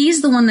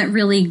 He's the one that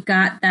really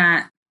got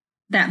that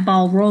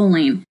ball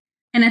rolling.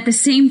 And at the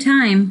same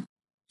time,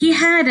 he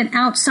had an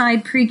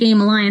outside pregame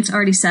alliance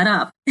already set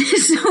up.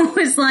 So it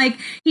was like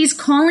he's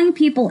calling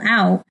people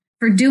out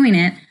for doing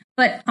it.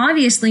 But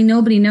obviously,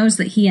 nobody knows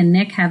that he and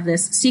Nick have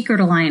this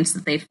secret alliance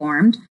that they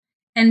formed.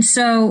 And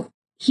so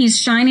he's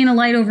shining a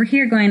light over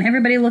here going,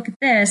 everybody look at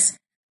this.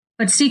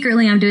 But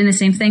secretly, I'm doing the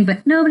same thing.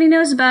 But nobody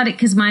knows about it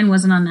because mine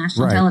wasn't on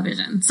national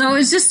television. So it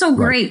was just so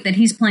great that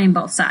he's playing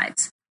both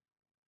sides.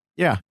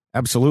 Yeah,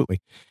 absolutely.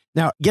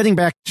 Now, getting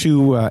back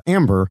to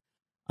Amber.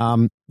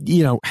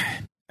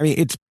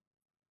 It's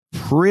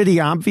pretty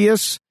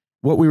obvious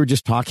what we were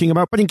just talking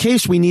about, but in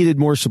case we needed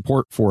more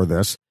support for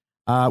this,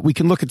 we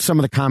can look at some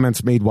of the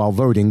comments made while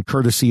voting,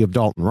 courtesy of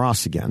Dalton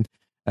Ross again.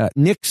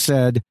 Nick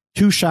said,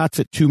 2 shots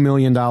at $2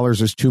 million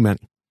is too many.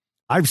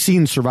 I've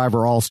seen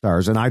Survivor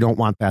All-Stars, and I don't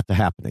want that to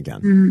happen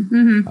again.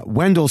 Mm-hmm.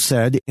 Wendell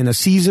said, in a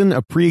season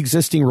of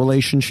pre-existing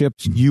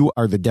relationships, you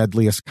are the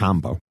deadliest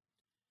combo.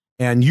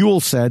 And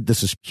Yul said,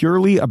 this is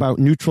purely about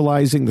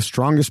neutralizing the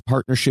strongest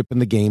partnership in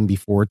the game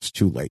before it's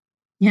too late.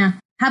 Yeah.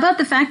 How about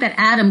the fact that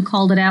Adam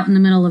called it out in the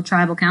middle of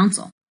tribal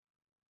council?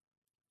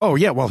 Oh,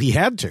 yeah. Well, he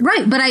had to.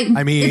 Right. But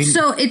I mean,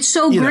 it's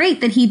so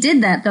great that he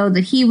did that, though,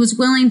 that he was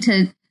willing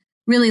to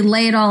really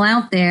lay it all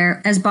out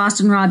there as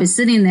Boston Rob is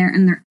sitting there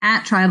and they're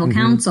at tribal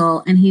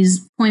council. And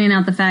he's pointing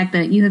out the fact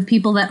that you have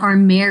people that are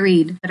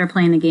married that are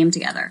playing the game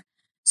together.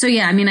 So,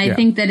 yeah, I mean, I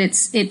think that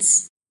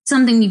it's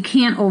something you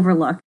can't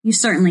overlook. You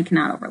certainly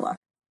cannot overlook.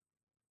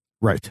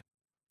 Right.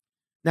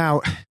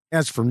 Now,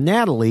 as for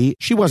Natalie,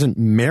 she wasn't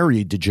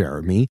married to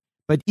Jeremy,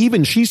 but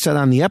even she said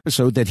on the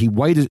episode that he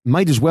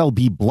might as well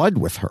be blood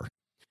with her.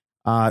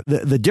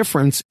 The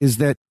difference is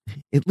that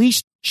at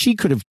least she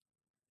could have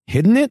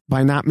hidden it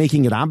by not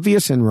making it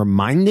obvious and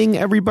reminding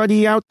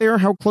everybody out there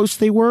how close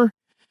they were.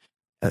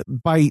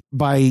 By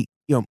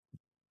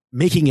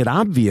making it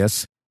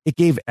obvious, it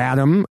gave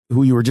Adam,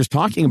 who you were just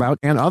talking about,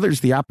 and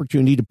others the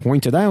opportunity to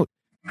point it out,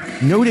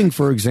 noting,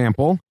 for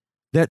example,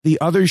 that the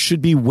others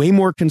should be way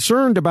more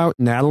concerned about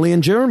Natalie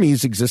and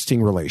Jeremy's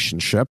existing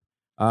relationship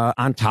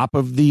on top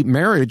of the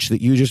marriage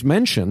that you just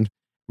mentioned,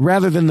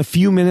 rather than the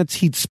few minutes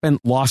he'd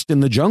spent lost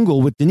in the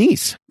jungle with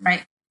Denise.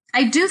 Right.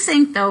 I do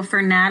think, though,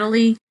 for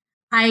Natalie,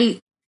 I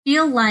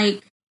feel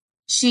like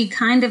she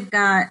kind of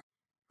got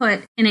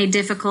put in a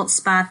difficult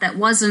spot that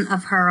wasn't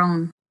of her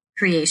own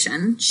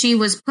creation. She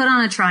was put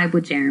on a tribe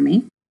with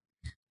Jeremy,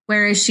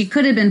 whereas she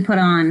could have been put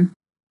on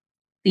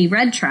the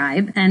Red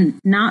Tribe and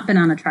not been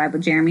on a tribe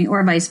with Jeremy,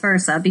 or vice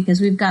versa,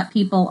 because we've got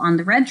people on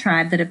the Red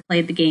Tribe that have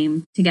played the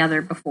game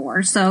together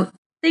before. So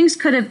things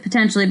could have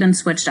potentially been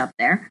switched up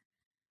there.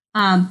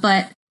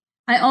 But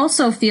I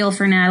also feel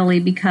for Natalie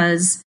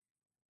because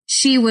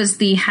she was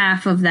the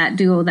half of that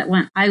duo that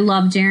went, I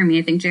love Jeremy.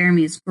 I think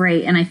Jeremy is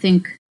great. And I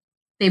think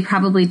they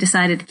probably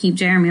decided to keep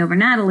Jeremy over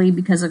Natalie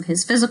because of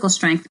his physical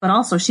strength, but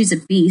also she's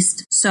a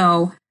beast.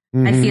 So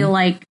I feel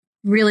like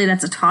really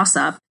that's a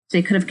toss-up.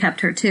 They could have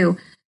kept her too.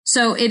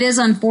 So it is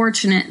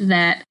unfortunate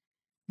that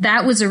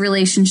that was a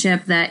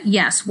relationship that,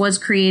 yes, was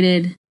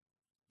created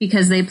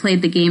because they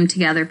played the game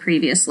together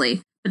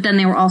previously, but then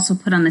they were also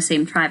put on the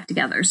same tribe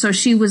together. So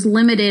she was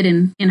limited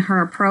in her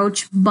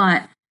approach,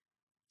 but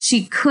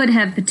she could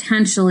have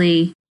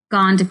potentially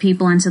gone to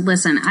people and said,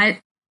 listen, I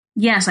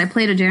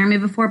played a Jeremy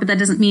before, but that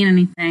doesn't mean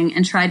anything,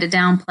 and tried to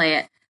downplay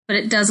it. But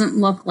it doesn't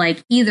look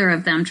like either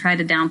of them tried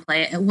to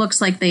downplay it. It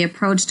looks like they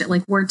approached it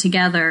like, we're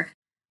together.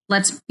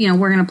 We're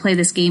going to play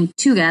this game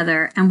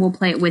together and we'll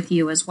play it with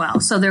you as well.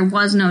 So there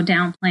was no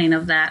downplaying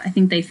of that. I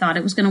think they thought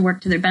it was going to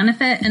work to their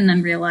benefit and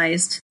then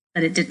realized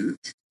that it didn't.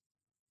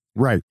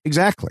 Right.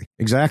 Exactly.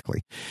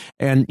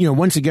 And,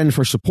 once again,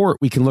 for support,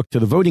 we can look to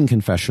the voting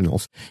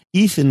confessionals.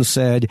 Ethan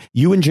said,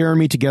 you and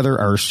Jeremy together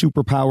are a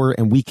superpower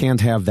and we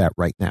can't have that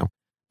right now.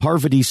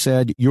 Parvati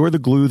said, you're the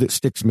glue that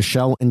sticks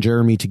Michelle and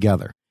Jeremy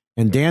together.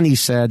 And Danny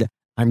said,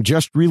 I'm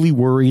just really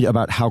worried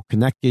about how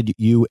connected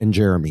you and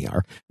Jeremy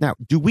are. Now,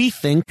 do we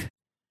think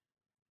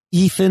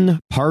Ethan,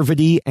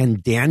 Parvati,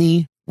 and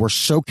Danny were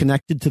so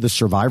connected to the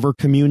survivor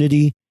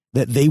community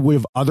that they would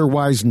have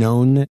otherwise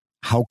known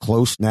how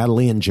close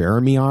Natalie and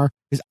Jeremy are?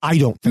 Because I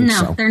don't think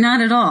so. No, they're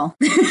not at all.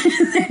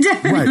 They're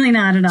definitely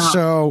not at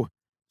all.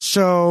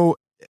 So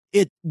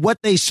what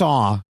they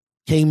saw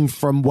came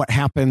from what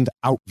happened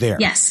out there.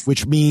 Yes.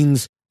 Which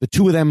means the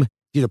two of them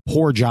did a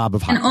poor job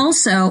of hiding. And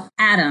also,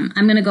 Adam,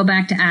 I'm going to go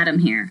back to Adam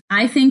here.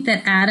 I think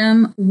that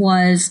Adam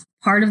was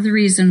part of the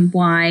reason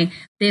why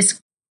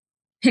this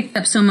picked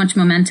up so much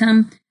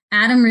momentum.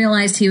 Adam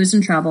realized he was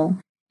in trouble,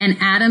 and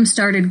Adam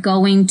started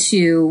going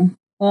to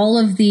all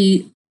of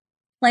the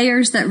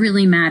players that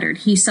really mattered.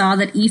 He saw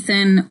that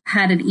Ethan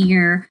had an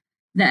ear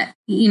that,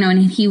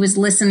 and he was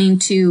listening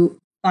to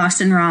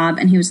Boston Rob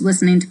and he was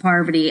listening to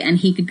Parvati, and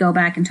he could go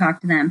back and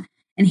talk to them.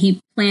 And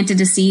he planted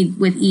a seed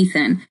with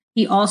Ethan.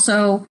 He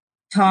also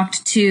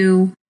talked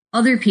to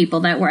other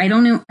people that were, I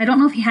don't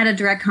know if he had a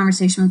direct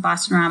conversation with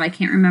Boston Rob. I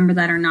can't remember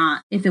that or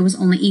not, if it was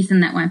only Ethan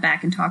that went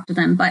back and talked to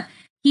them. But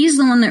he's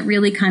the one that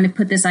really kind of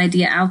put this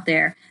idea out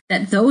there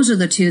that those are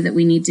the two that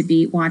we need to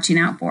be watching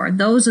out for.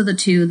 Those are the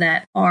two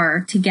that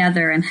are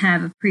together and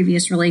have a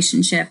previous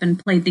relationship and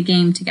played the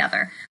game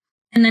together.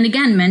 And then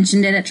again,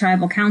 mentioned it at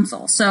Tribal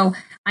Council. So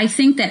I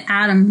think that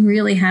Adam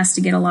really has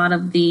to get a lot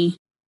of the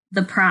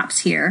props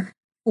here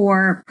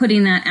for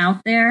putting that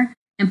out there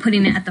and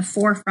putting it at the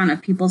forefront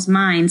of people's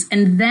minds.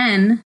 And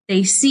then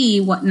they see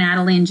what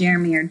Natalie and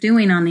Jeremy are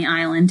doing on the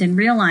island and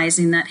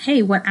realizing that,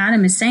 hey, what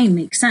Adam is saying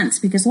makes sense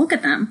because look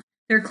at them.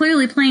 They're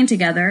clearly playing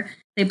together.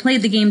 They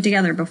played the game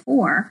together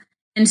before.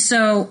 And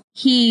so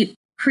he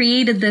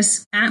created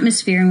this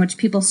atmosphere in which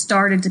people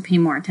started to pay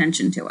more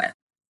attention to it.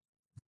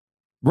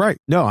 Right.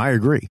 No, I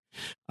agree.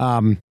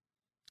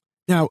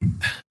 Now,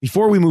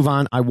 before we move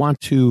on, I want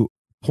to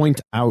point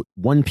out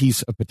one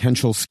piece of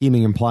potential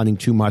scheming and plotting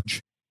too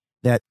much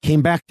that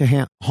came back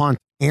to haunt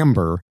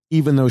Amber,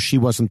 even though she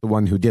wasn't the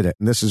one who did it.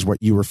 And this is what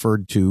you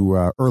referred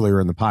to earlier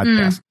in the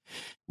podcast.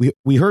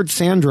 We heard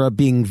Sandra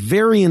being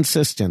very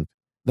insistent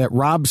that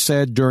Rob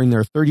said during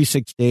their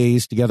 36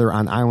 days together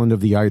on Island of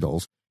the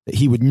Idols that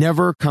he would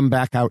never come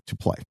back out to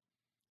play.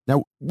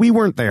 Now, we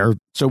weren't there,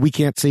 so we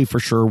can't say for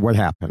sure what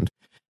happened.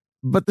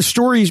 But the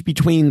stories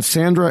between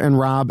Sandra and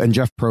Rob and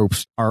Jeff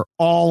Probst are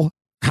all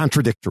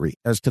contradictory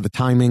as to the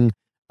timing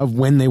of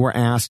when they were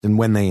asked and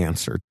when they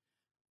answered.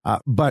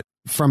 But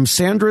from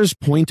Sandra's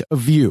point of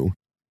view,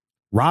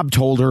 Rob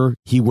told her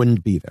he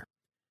wouldn't be there.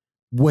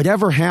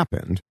 Whatever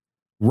happened,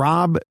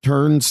 Rob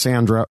turned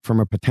Sandra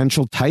from a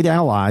potential tight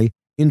ally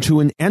into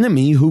an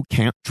enemy who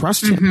can't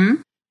trust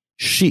him.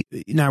 She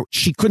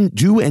couldn't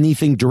do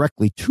anything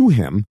directly to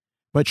him,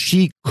 but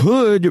she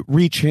could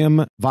reach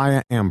him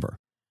via Amber.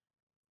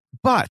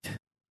 But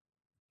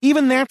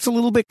even that's a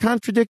little bit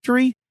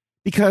contradictory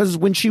because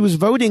when she was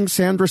voting,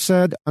 Sandra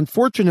said,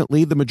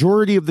 unfortunately, the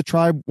majority of the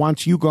tribe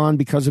wants you gone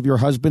because of your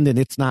husband and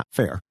it's not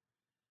fair.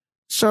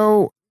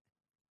 So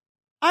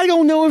I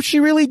don't know if she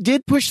really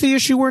did push the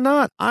issue or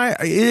not.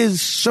 It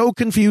is so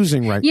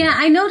confusing right now. Yeah,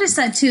 I noticed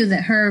that too,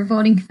 that her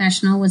voting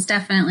confessional was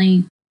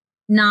definitely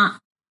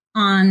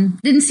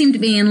didn't seem to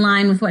be in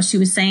line with what she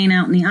was saying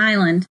out in the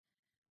island.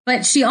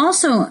 But she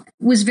also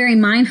was very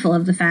mindful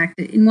of the fact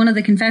that in one of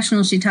the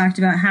confessionals, she talked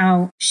about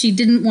how she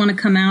didn't want to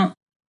come out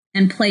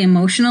and play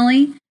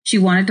emotionally. She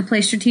wanted to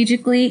play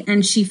strategically,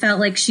 and she felt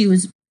like she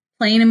was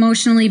playing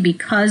emotionally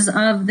because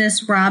of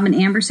this Rob and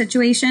Amber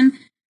situation.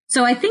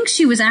 So I think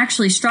she was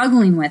actually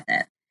struggling with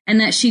it and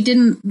that she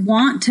didn't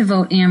want to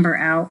vote Amber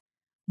out.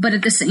 But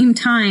at the same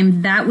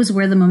time, that was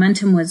where the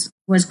momentum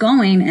was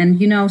going.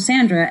 And,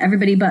 Sandra,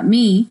 everybody but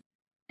me.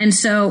 And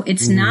so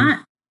it's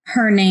not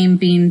her name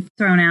being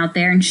thrown out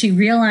there. And she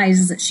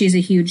realizes that she's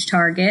a huge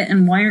target.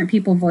 And why aren't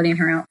people voting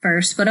her out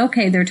first? But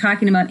okay, they're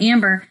talking about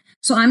Amber.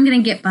 So I'm going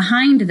to get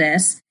behind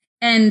this.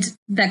 And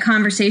that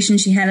conversation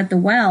she had at the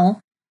well,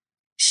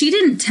 she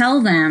didn't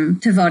tell them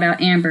to vote out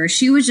Amber.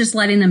 She was just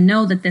letting them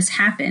know that this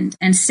happened.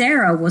 And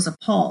Sarah was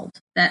appalled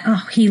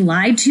that, he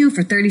lied to you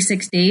for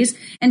 36 days.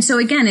 And so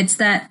again, it's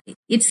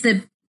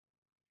the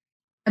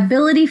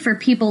ability for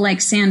people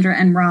like Sandra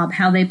and Rob,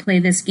 how they play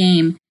this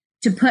game,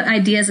 to put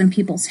ideas in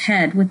people's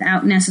head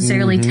without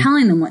necessarily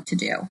telling them what to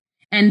do.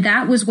 And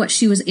that was what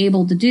she was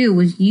able to do,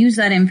 was use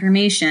that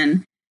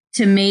information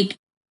to make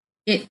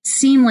it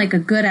seemed like a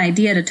good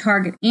idea to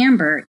target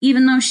Amber,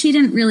 even though she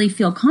didn't really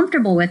feel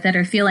comfortable with it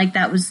or feel like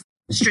that was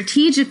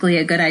strategically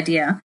a good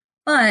idea.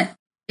 But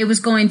it was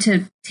going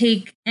to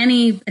take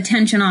any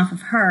attention off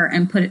of her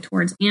and put it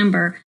towards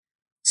Amber.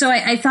 So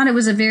I thought it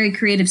was a very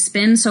creative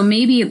spin. So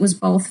maybe it was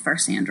both for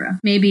Sandra.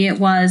 Maybe it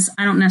was,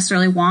 I don't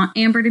necessarily want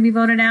Amber to be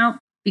voted out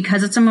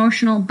because it's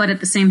emotional, but at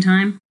the same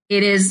time,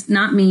 it is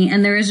not me.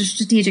 And there is a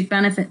strategic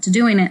benefit to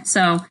doing it.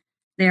 So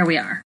there we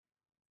are.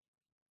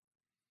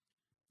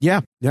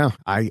 Yeah.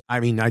 I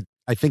mean, I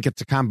think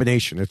it's a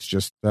combination. It's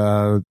just,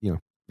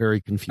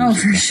 very confusing. Oh,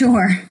 for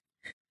sure.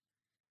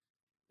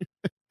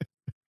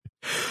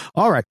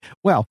 All right.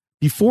 Well,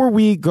 before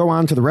we go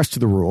on to the rest of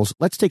the rules,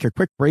 let's take a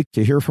quick break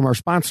to hear from our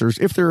sponsors,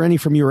 if there are any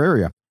from your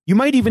area. You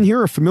might even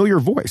hear a familiar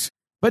voice,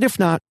 but if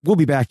not, we'll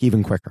be back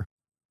even quicker.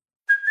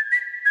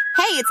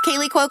 it's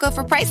Kaylee Cuoco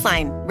for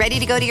Priceline. Ready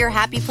to go to your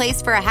happy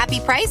place for a happy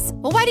price?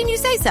 Well, why didn't you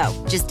say so?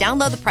 Just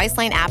download the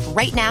Priceline app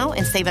right now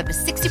and save up to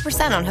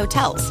 60% on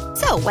hotels.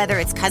 So whether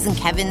it's Cousin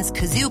Kevin's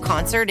Kazoo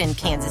Concert in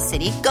Kansas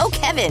City, go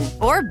Kevin,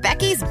 or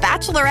Becky's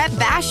Bachelorette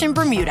Bash in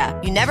Bermuda,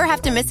 you never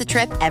have to miss a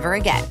trip ever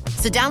again.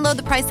 So download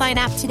the Priceline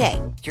app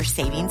today. Your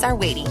savings are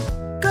waiting.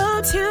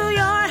 Go to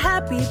your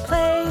happy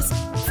place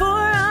for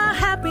a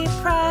happy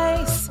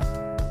price.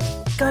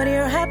 Go to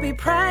your happy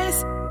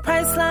price,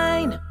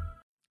 Priceline.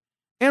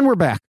 And we're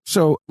back.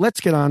 So let's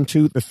get on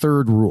to the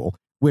third rule,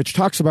 which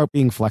talks about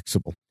being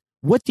flexible.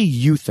 What do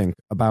you think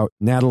about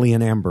Natalie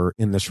and Amber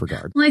in this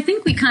regard? Well, I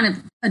think we kind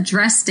of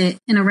addressed it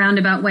in a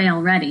roundabout way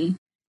already,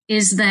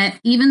 is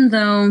that even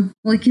though,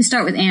 well, we can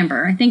start with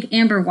Amber. I think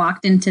Amber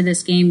walked into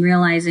this game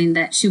realizing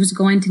that she was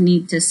going to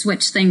need to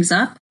switch things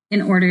up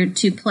in order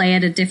to play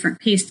at a different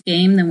paced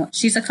game than what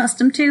she's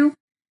accustomed to.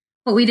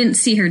 But we didn't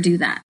see her do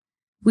that.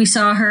 We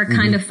saw her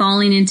kind of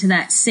falling into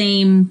that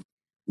same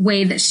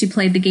way that she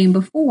played the game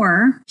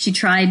before. She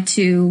tried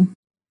to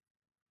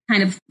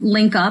kind of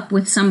link up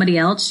with somebody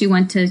else. She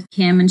went to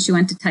Kim and she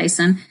went to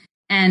Tyson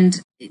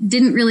and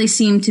didn't really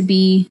seem to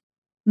be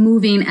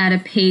moving at a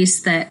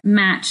pace that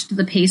matched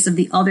the pace of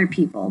the other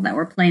people that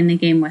were playing the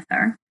game with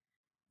her.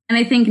 And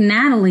I think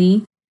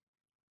Natalie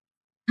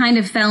kind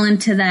of fell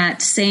into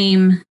that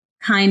same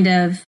kind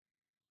of,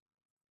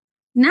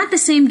 not the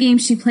same game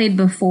she played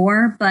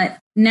before, but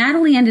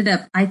Natalie ended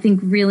up, I think,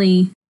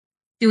 really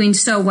doing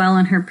so well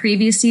in her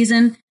previous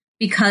season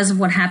because of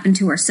what happened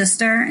to her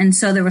sister. And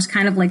so there was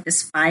kind of like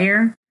this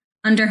fire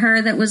under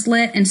her that was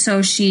lit. And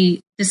so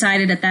she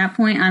decided at that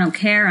point, I don't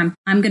care.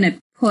 I'm going to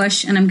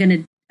push and I'm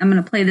going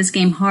to play this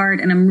game hard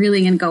and I'm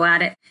really going to go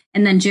at it.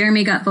 And then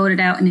Jeremy got voted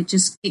out and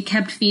it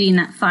kept feeding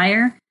that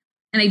fire.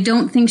 And I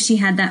don't think she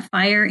had that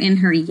fire in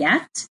her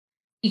yet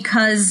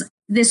because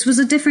this was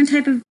a different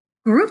type of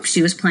group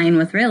she was playing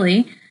with,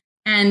 really.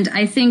 And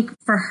I think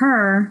for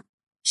her,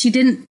 she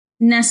didn't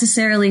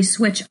necessarily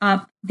switch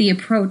up the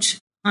approach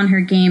on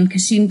her game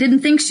because she didn't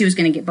think she was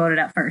going to get voted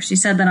out first. She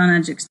said that on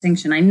Edge of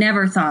Extinction. I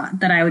never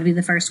thought that I would be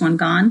the first one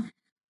gone.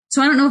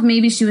 So I don't know if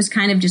maybe she was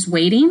kind of just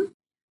waiting,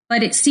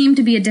 but it seemed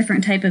to be a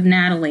different type of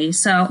Natalie.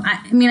 So, I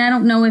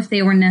don't know if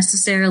they were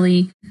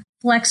necessarily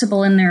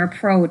flexible in their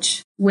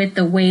approach with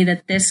the way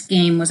that this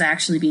game was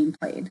actually being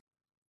played.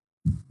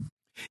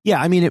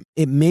 Yeah,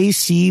 it may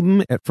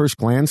seem at first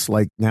glance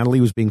like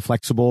Natalie was being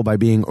flexible by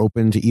being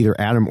open to either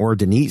Adam or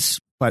Denise,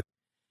 but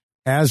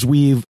as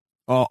we've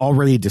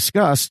already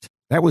discussed,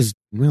 that was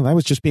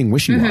just being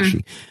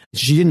wishy-washy.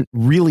 She didn't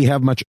really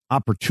have much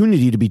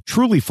opportunity to be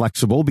truly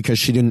flexible because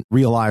she didn't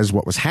realize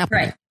what was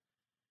happening. Right.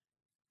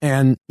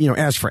 And,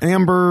 as for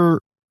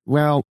Amber,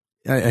 well,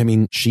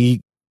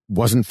 she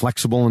wasn't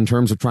flexible in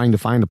terms of trying to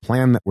find a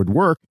plan that would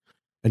work.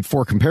 And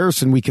for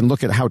comparison, we can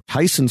look at how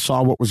Tyson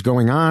saw what was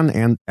going on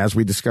and, as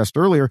we discussed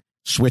earlier,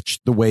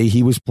 switched the way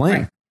he was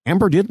playing. Right.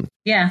 Amber didn't.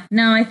 Yeah,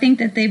 no, I think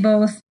that they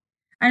both,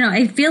 I don't know,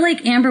 I feel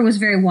like Amber was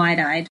very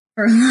wide-eyed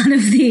for a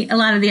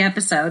lot of the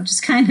episode,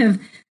 just kind of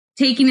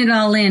taking it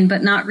all in,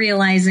 but not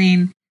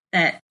realizing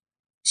that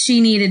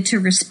she needed to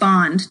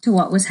respond to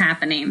what was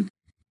happening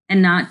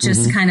and not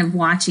just kind of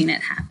watching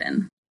it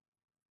happen.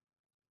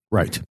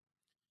 Right.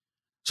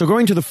 So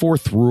going to the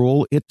fourth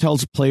rule, it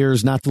tells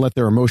players not to let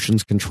their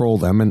emotions control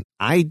them. And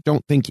I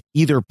don't think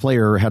either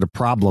player had a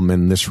problem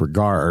in this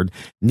regard.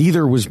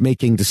 Neither was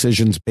making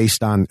decisions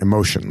based on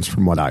emotions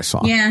from what I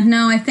saw. Yeah,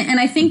 no, I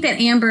think that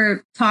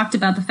Amber talked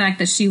about the fact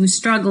that she was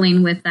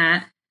struggling with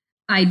that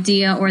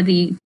idea or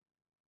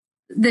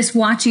this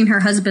watching her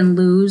husband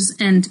lose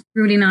and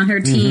rooting on her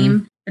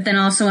team, but then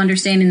also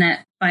understanding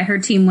that by her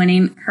team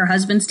winning, her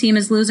husband's team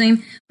is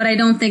losing. But I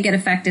don't think it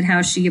affected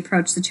how she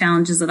approached the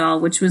challenges at all,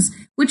 which was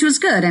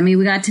good.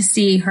 We got to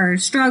see her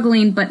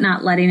struggling, but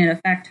not letting it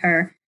affect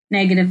her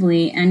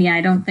negatively. And yeah, I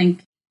don't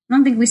think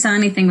we saw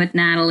anything with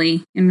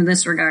Natalie in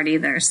this regard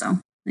either. So I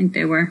think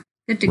they were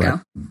good to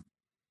go.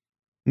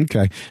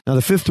 Okay. Now,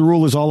 the fifth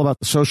rule is all about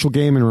the social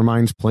game and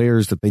reminds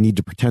players that they need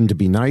to pretend to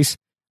be nice.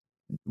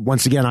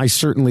 Once again, I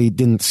certainly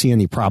didn't see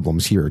any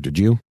problems here. Did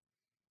you?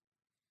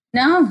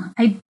 No,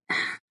 I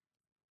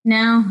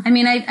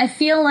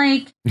feel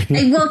like,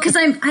 because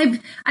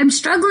I'm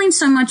struggling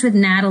so much with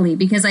Natalie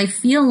because I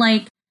feel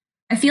like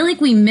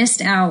we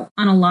missed out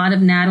on a lot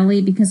of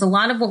Natalie because a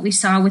lot of what we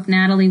saw with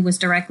Natalie was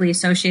directly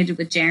associated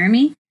with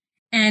Jeremy.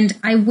 And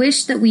I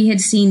wish that we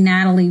had seen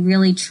Natalie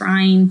really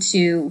trying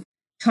to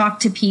talk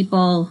to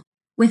people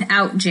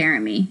without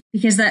Jeremy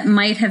because that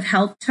might have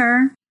helped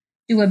her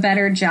do a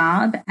better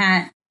job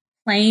at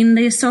playing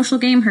the social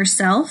game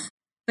herself.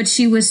 But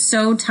she was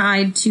so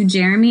tied to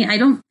Jeremy. I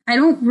don't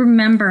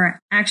remember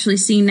actually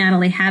seeing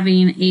Natalie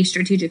having a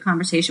strategic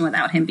conversation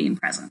without him being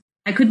present.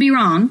 I could be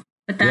wrong,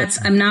 but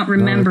I'm not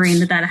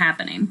remembering that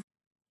happening.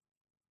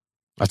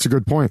 That's a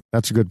good point.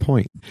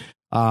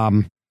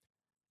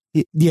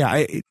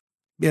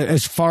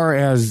 As far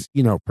as,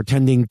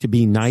 pretending to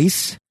be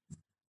nice,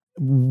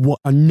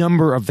 a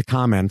number of the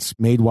comments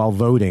made while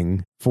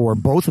voting for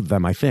both of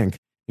them, I think,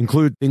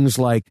 include things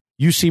like,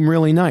 you seem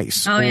really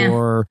nice,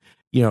 or,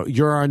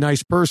 you're a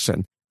nice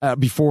person.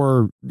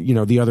 before,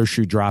 the other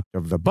shoe dropped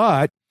of the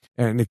butt,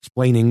 and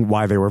explaining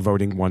why they were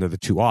voting one of the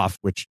two off,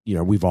 which,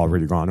 we've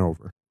already gone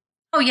over.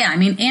 Oh, yeah. I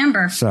mean,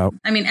 Amber. So,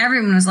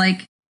 everyone was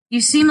like,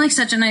 you seem like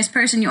such a nice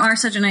person. You are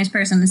such a nice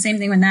person. The same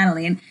thing with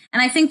Natalie. And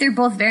I think they're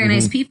both very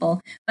nice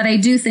people. But I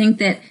do think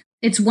that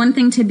it's one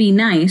thing to be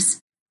nice,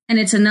 and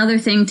it's another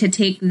thing to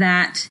take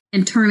that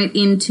and turn it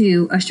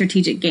into a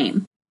strategic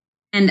game.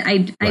 And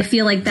I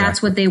feel like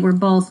that's what they were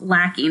both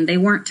lacking. They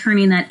weren't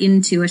turning that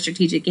into a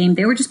strategic game.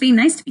 They were just being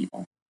nice to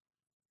people.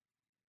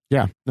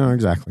 Yeah, no,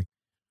 exactly.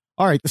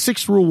 All right, the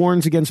sixth rule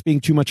warns against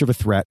being too much of a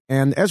threat.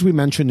 And as we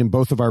mentioned in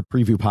both of our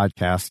preview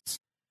podcasts,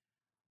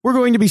 we're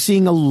going to be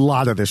seeing a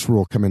lot of this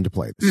rule come into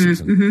play this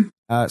season.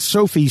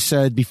 Sophie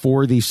said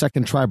before the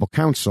second tribal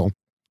council,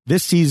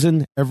 this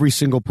season, every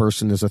single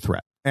person is a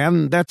threat.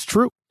 And that's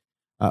true.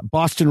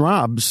 Boston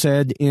Rob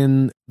said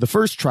in the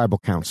first tribal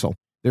council,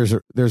 there's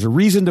a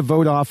reason to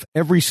vote off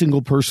every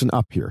single person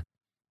up here.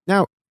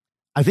 Now,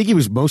 I think he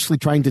was mostly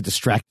trying to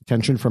distract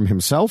attention from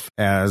himself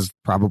as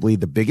probably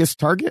the biggest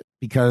target,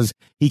 because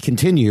he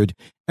continued,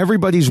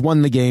 everybody's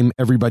won the game,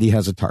 everybody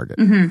has a target.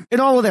 And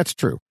all of that's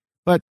true.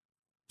 But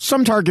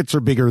some targets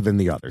are bigger than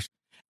the others.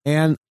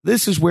 And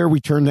this is where we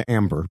turn to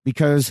Amber,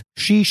 because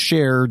she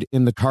shared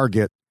in the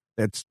target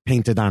that's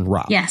painted on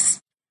Rob. Yes.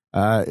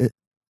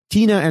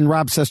 Tina and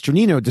Rob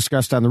Sesternino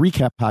discussed on the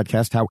RHAPup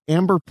podcast how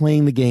Amber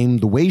playing the game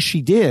the way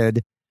she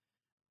did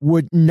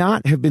would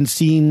not have been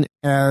seen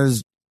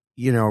as,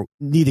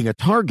 needing a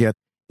target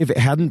if it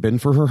hadn't been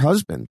for her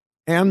husband.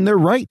 And they're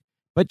right.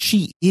 But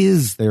she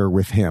is there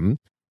with him.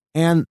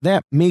 And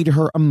that made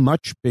her a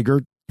much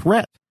bigger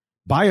threat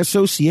by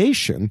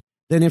association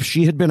than if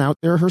she had been out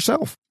there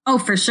herself. Oh,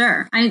 for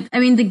sure. I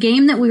mean, the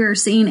game that we were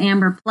seeing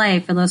Amber play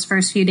for those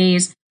first few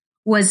days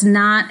was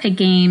not a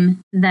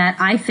game that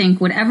I think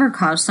would ever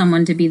cause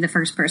someone to be the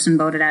first person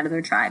voted out of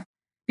their tribe,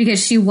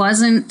 because she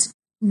wasn't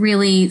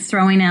really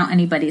throwing out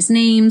anybody's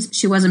names.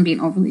 She wasn't being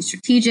overly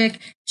strategic.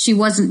 She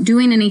wasn't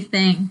doing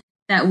anything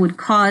that would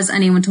cause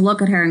anyone to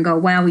look at her and go,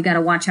 wow, we got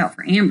to watch out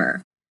for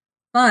Amber.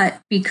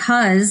 But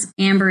because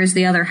Amber is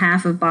the other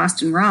half of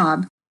Boston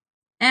Rob,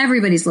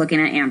 everybody's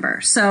looking at Amber.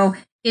 So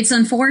it's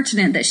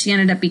unfortunate that she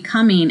ended up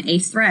becoming a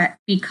threat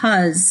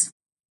because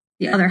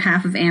the other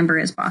half of Amber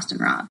is Boston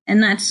Rob.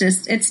 And that's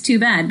just, it's too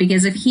bad,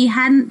 because if he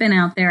hadn't been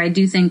out there, I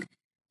do think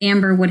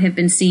Amber would have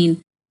been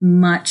seen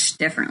much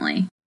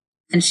differently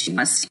than she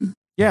was seen.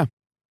 Yeah.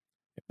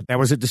 But that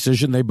was a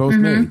decision they both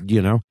made,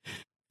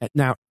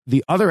 Now,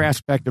 the other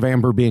aspect of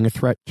Amber being a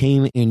threat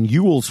came in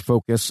Ewell's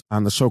focus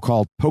on the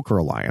so-called poker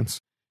alliance.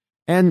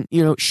 And,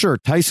 sure,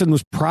 Tyson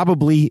was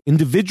probably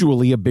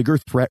individually a bigger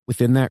threat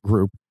within that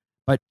group,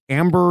 but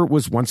Amber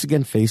was once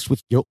again faced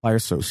with guilt by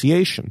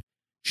association.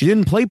 She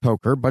didn't play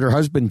poker, but her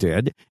husband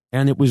did,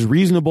 and it was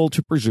reasonable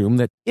to presume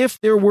that if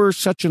there were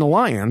such an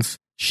alliance,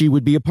 she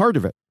would be a part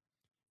of it.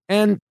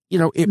 And,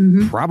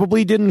 it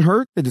probably didn't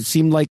hurt that it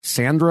seemed like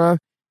Sandra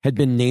had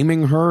been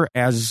naming her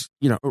as,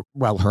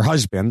 her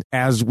husband,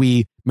 as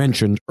we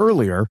mentioned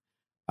earlier,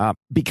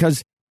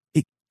 because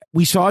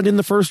we saw it in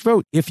the first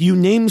vote. If you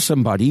name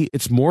somebody,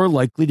 it's more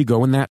likely to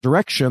go in that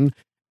direction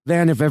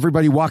than if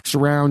everybody walks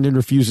around and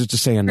refuses to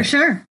say a name. For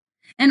sure.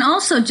 And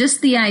also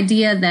just the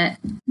idea that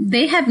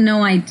they have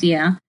no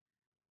idea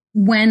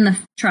when the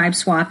tribe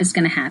swap is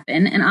going to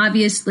happen. And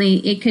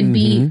obviously it could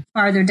be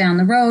farther down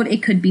the road.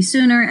 It could be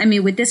sooner. I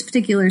mean, with this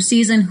particular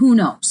season, who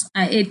knows?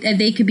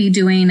 They could be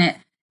doing it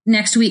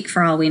next week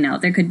for all we know.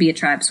 There could be a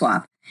tribe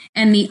swap.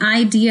 And the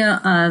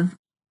idea of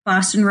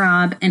Boston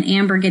Rob and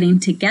Amber getting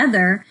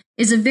together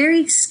is a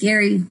very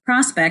scary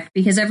prospect,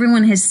 because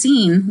everyone has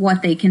seen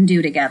what they can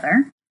do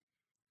together.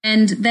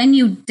 And then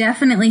you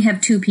definitely have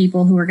two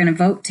people who are going to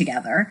vote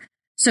together.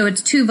 So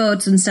it's 2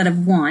 votes instead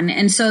of 1.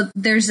 And so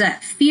there's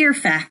that fear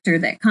factor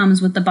that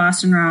comes with the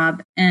Boston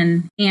Rob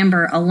and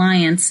Amber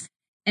alliance.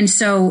 And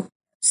so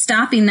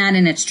stopping that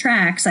in its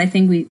tracks, I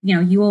think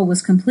Ewell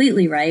was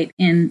completely right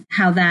in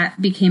how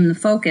that became the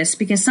focus,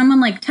 because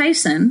someone like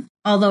Tyson,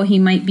 although he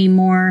might be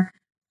more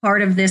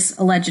part of this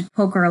alleged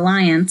poker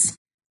alliance,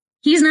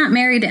 he's not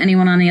married to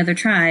anyone on the other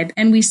tribe.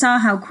 And we saw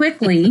how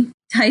quickly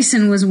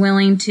Tyson was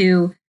willing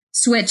to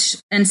switch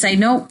and say,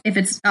 no, if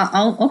it's,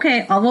 I'll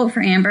vote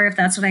for Amber if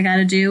that's what I got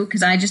to do,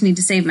 because I just need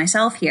to save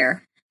myself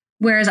here.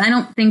 Whereas I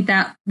don't think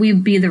that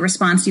would be the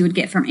response you would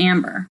get from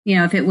Amber.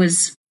 If it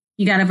was,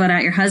 you got to vote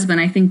out your husband,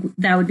 I think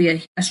that would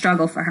be a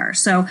struggle for her.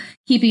 So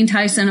keeping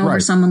Tyson over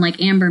someone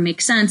like Amber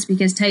makes sense,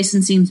 because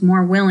Tyson seems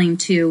more willing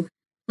to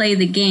play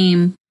the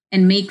game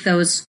and make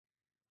those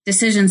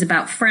decisions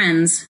about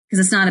friends,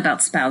 because it's not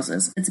about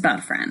spouses, it's about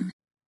a friend.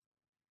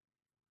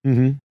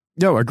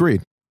 No,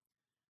 agreed.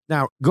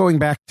 Now, going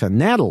back to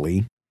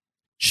Natalie,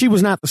 she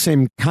was not the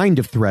same kind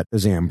of threat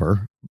as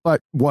Amber,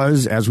 but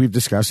was, as we've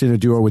discussed, in a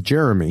duo with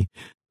Jeremy.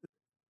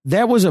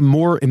 That was a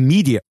more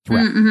immediate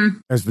threat,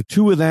 as the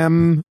two of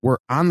them were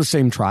on the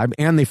same tribe,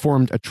 and they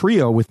formed a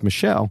trio with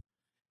Michelle,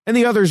 and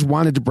the others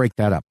wanted to break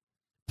that up.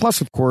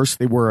 Plus, of course,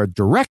 they were a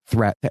direct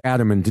threat to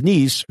Adam and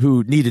Denise,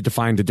 who needed to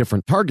find a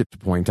different target to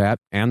point at,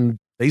 and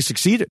they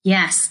succeeded.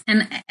 Yes.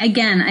 And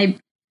again,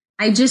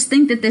 I just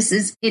think that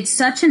it's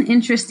such an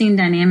interesting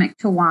dynamic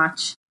to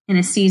watch in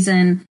a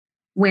season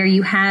where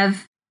you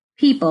have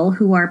people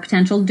who are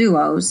potential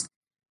duos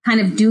kind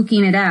of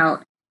duking it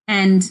out.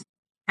 And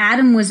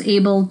Adam was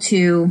able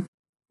to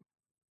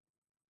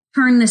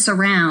turn this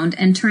around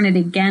and turn it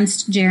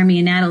against Jeremy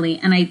and Natalie.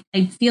 And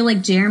I feel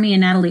like Jeremy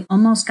and Natalie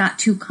almost got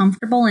too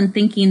comfortable in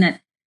thinking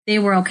that they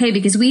were okay,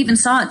 because we even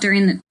saw it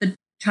during the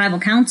tribal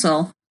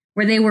council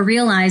where they were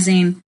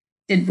realizing,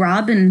 did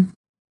Rob and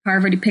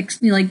Parvati pick,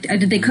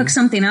 did they cook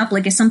something up?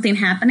 Like, is something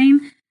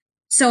happening?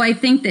 So I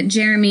think that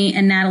Jeremy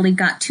and Natalie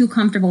got too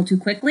comfortable too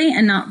quickly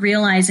and not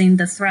realizing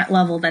the threat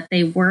level that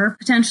they were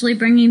potentially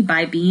bringing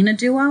by being a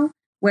duo.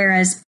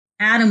 Whereas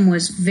Adam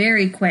was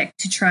very quick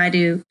to try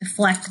to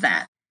deflect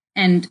that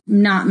and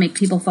not make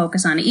people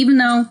focus on it. Even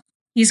though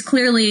he's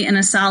clearly in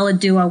a solid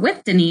duo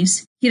with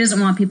Denise, he doesn't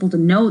want people to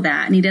know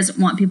that, and he doesn't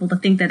want people to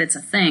think that it's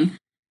a thing.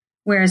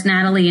 Whereas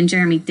Natalie and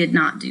Jeremy did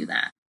not do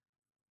that.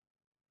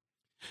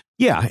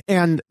 Yeah,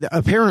 and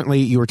apparently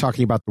you were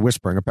talking about the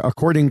whispering.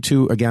 According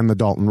to, again, the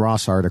Dalton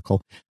Ross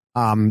article,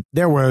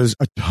 there was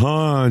a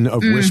ton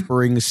of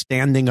whispering,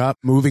 standing up,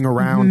 moving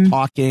around,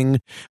 talking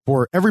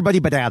for everybody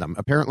but Adam.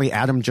 Apparently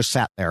Adam just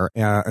sat there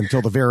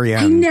until the very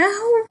end.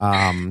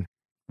 I know.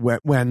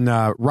 When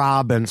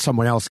Rob and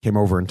someone else came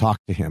over and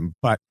talked to him.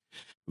 But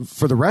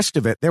for the rest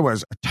of it, there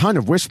was a ton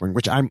of whispering,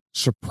 which I'm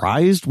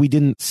surprised we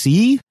didn't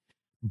see.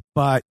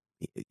 But,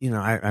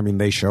 I mean,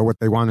 they show what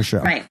they want to show.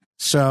 Right.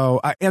 So,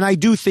 and I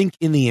do think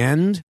in the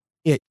end,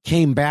 it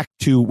came back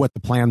to what the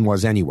plan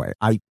was anyway.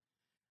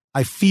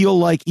 I feel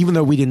like, even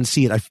though we didn't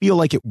see it, I feel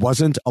like it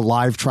wasn't a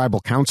live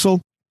tribal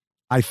council.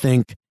 I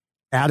think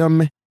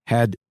Adam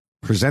had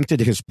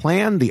presented his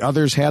plan. The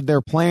others had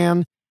their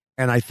plan.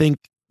 And I think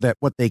that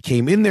what they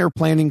came in there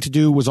planning to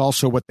do was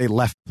also what they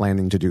left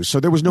planning to do. So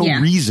there was no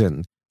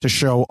reason to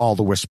show all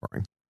the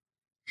whispering.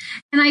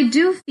 And I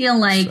do feel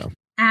like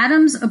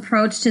Adam's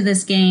approach to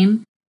this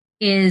game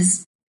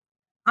is,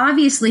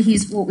 obviously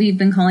he's what we've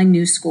been calling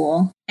new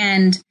school.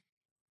 And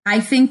I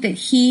think that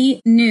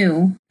he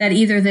knew that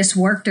either this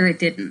worked or it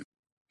didn't.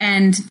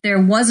 And there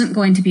wasn't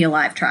going to be a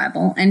live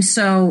tribal. And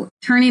so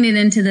turning it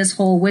into this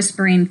whole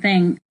whispering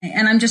thing,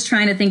 and I'm just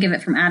trying to think of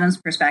it from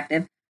Adam's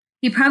perspective,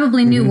 he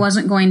probably knew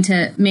wasn't going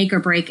to make or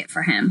break it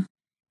for him.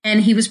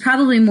 And he was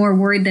probably more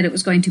worried that it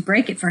was going to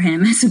break it for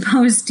him as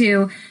opposed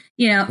to,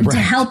 to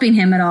helping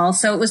him at all.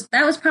 So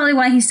that was probably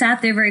why he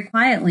sat there very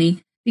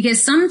quietly,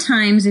 because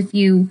sometimes if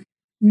you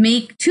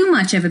make too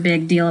much of a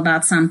big deal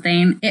about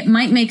something, it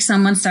might make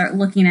someone start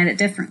looking at it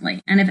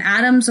differently. And if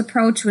Adam's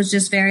approach was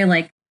just very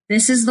like,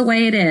 this is the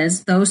way it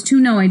is, those two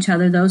know each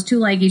other, those two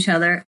like each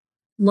other,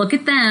 look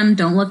at them,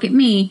 don't look at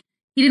me.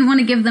 He didn't want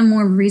to give them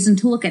more reason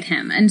to look at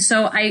him. And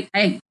so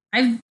I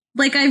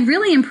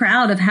really am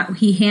proud of how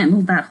he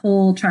handled that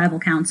whole tribal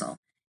council.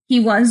 He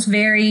was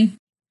very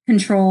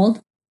controlled.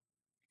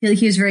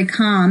 He was very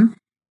calm,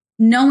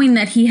 knowing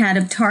that he had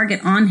a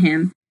target on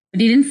him, but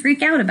he didn't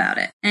freak out about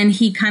it. And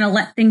he kind of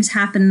let things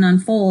happen and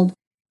unfold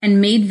and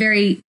made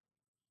very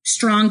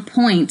strong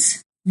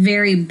points,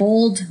 very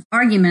bold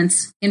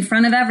arguments in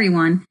front of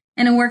everyone.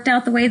 And it worked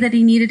out the way that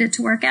he needed it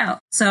to work out.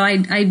 So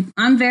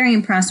I'm very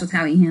impressed with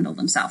how he handled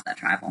himself, that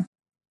tribal.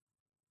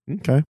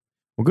 Okay.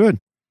 Well, good.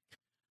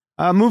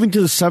 Moving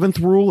to the seventh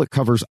rule, it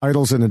covers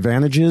idols and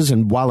advantages.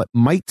 And while it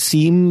might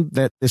seem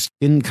that this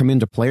didn't come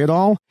into play at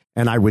all,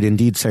 and I would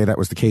indeed say that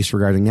was the case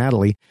regarding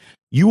Natalie,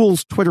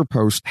 Ewell's Twitter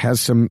post has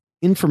some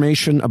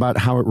information about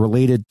how it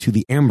related to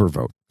the Amber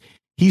vote.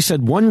 He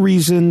said one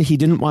reason he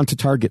didn't want to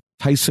target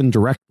Tyson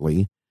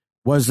directly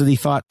was that he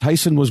thought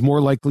Tyson was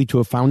more likely to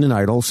have found an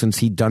idol since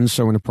he'd done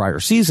so in a prior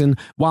season,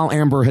 while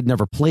Amber had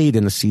never played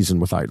in a season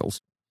with idols.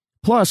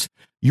 Plus,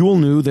 Ewell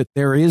knew that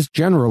there is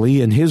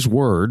generally, in his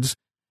words,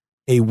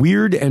 a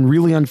weird and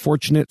really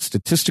unfortunate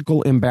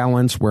statistical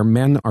imbalance where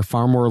men are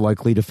far more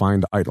likely to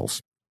find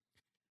idols.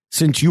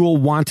 Since Ewell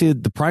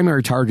wanted the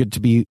primary target to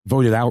be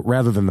voted out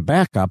rather than the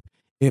backup,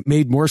 it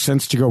made more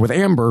sense to go with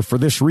Amber for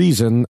this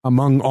reason,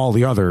 among all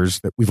the others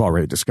that we've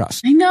already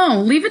discussed. I know.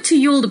 Leave it to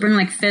Ewell to bring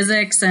like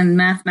physics and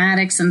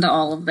mathematics into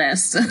all of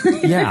this.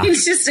 Yeah.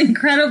 He's just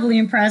incredibly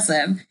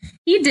impressive.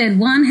 He did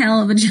one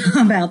hell of a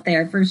job out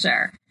there for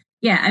sure.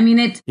 Yeah, I mean,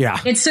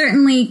 it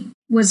certainly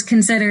was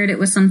considered. It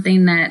was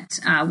something that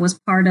was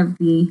part of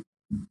the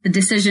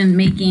decision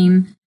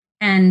making.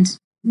 And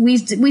we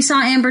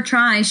saw Amber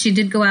try. She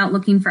did go out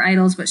looking for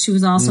idols, but she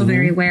was also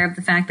very aware of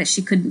the fact that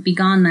she couldn't be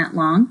gone that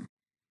long.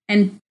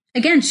 And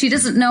again, she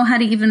doesn't know how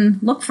to even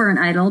look for an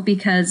idol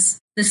because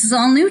this is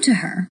all new to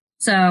her.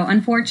 So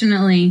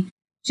unfortunately,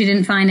 she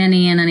didn't find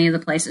any in any of the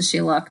places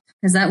she looked,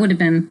 because that would have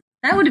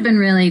been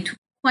really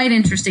quite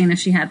interesting if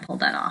she had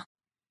pulled that off.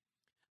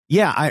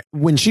 Yeah,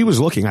 when she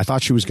was looking, I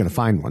thought she was going to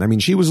find one. I mean,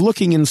 she was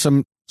looking in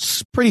some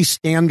pretty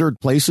standard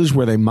places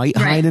where they might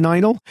hide an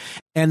idol,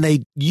 and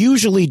they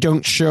usually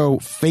don't show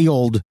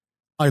failed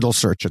idol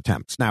search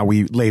attempts. Now,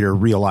 we later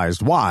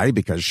realized why,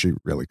 because she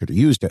really could have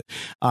used it.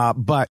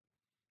 But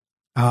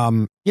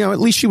at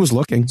least she was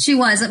looking. She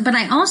was, but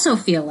I also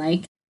feel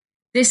like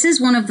this is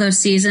one of those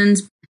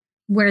seasons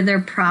where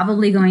they're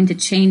probably going to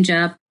change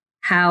up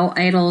how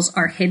idols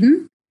are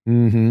hidden.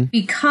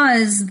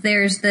 Because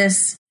there's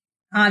this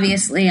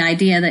obviously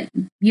idea that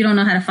you don't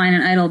know how to find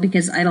an idol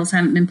because idols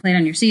haven't been played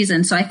on your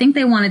season. So I think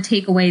they want to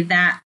take away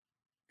that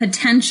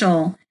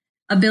potential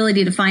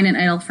ability to find an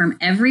idol from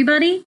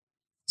everybody.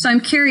 So I'm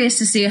curious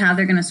to see how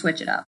they're going to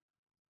switch it up.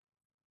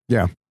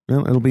 Yeah,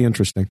 well, it'll be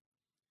interesting.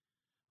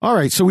 All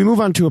right, so we move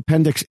on to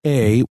Appendix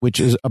A, which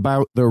is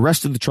about the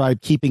rest of the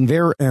tribe keeping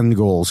their end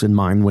goals in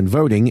mind when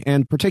voting,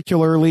 and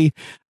particularly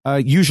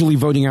usually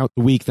voting out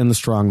the weak, then the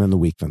strong, then the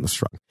weak, then the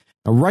strong.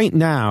 Now, right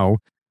now,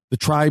 the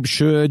tribe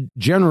should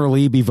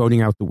generally be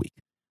voting out the weak.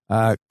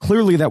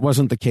 Clearly, that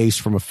wasn't the case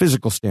from a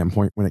physical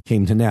standpoint when it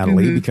came to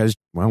Natalie, because,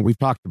 well, we've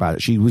talked about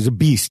it. She was a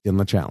beast in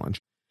the challenge.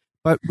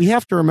 But we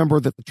have to remember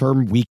that the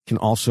term weak can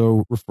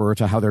also refer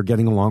to how they're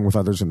getting along with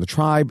others in the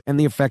tribe and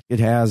the effect it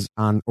has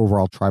on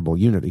overall tribal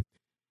unity.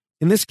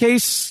 In this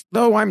case,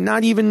 though, I'm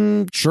not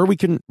even sure we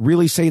can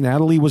really say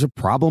Natalie was a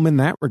problem in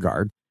that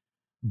regard.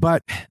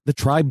 But the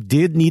tribe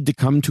did need to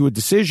come to a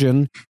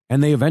decision,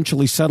 and they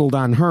eventually settled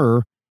on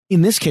her.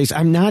 In this case,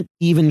 I'm not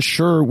even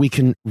sure we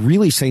can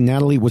really say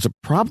Natalie was a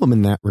problem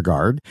in that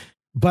regard.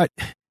 But,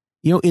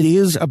 you know, it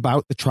is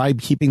about the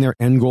tribe keeping their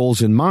end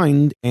goals in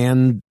mind,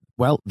 and,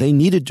 well, they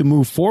needed to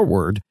move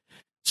forward.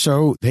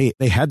 So they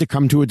had to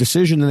come to a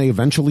decision, and they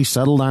eventually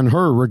settled on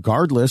her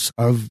regardless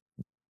of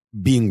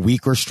being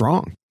weak or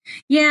strong.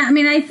 Yeah, I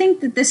mean, I think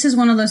that this is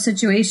one of those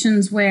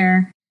situations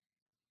where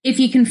if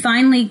you can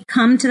finally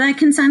come to that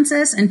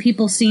consensus and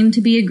people seem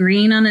to be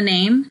agreeing on a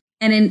name,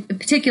 and in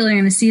particular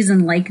in a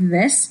season like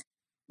this,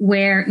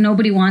 where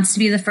nobody wants to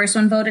be the first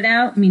one voted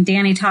out. I mean,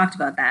 Danny talked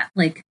about that.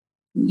 Like,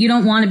 you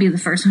don't want to be the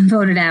first one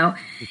voted out.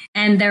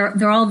 And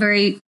they're all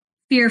very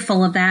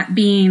fearful of that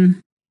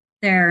being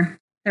their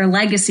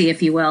legacy,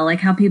 if you will, like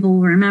how people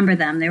will remember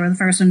them. They were the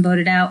first one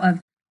voted out of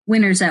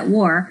winners at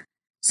war.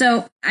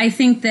 So I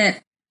think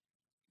that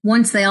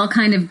once they all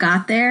kind of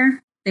got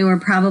there, they were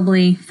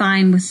probably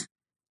fine with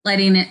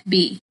letting it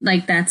be.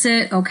 Like, that's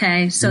it.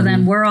 Okay. So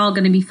then we're all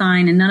going to be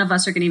fine and none of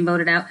us are getting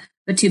voted out,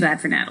 but too bad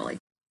for Natalie.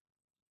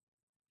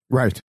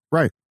 Right.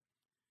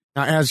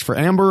 Now, as for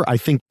Amber, I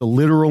think the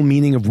literal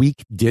meaning of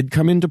weak did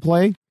come into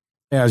play.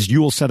 As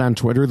Yule said on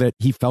Twitter that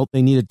he felt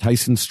they needed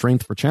Tyson's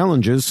strength for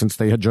challenges since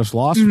they had just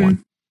lost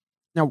one.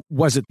 Now,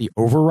 was it the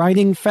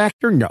overriding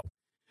factor? No.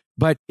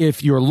 But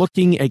if you're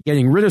looking at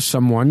getting rid of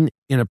someone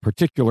in a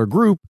particular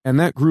group, and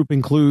that group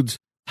includes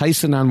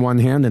Tyson on one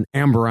hand and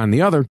Amber on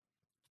the other,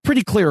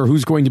 pretty clear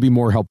who's going to be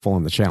more helpful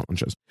in the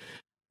challenges.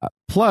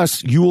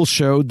 Plus, Yule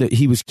showed that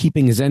he was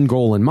keeping his end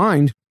goal in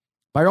mind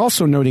by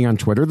also noting on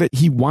Twitter that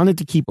he wanted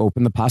to keep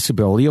open the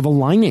possibility of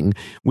aligning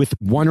with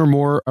one or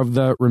more of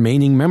the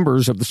remaining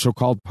members of the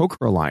so-called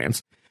Poker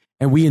Alliance.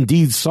 And we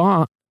indeed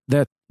saw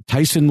that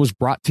Tyson was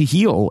brought to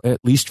heel, at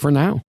least for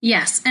now.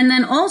 Yes. And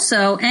then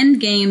also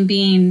Endgame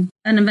being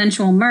an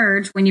eventual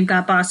merge when you've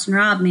got Boston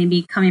Rob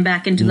maybe coming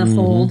back into the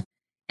fold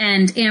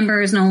and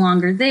Amber is no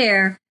longer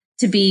there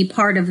to be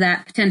part of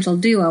that potential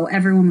duo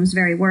everyone was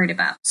very worried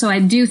about. So I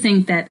do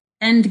think that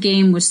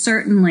Endgame was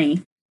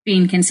certainly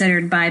being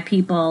considered by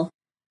people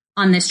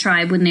on this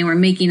tribe when they were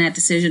making that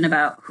decision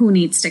about who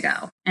needs to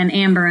go. And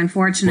Amber,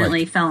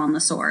 unfortunately, fell on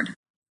the sword.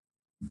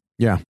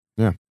 Yeah.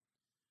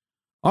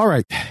 All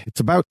right. It's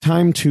about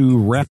time to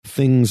wrap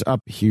things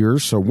up here.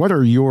 So what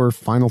are your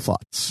final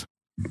thoughts?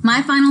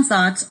 My final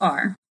thoughts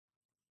are,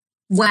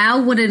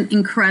 wow, what an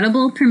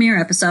incredible premiere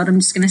episode.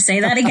 I'm just going to say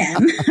that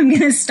again. I'm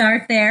going to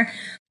start there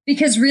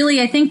because really,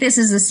 I think this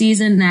is a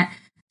season that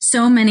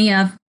so many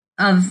of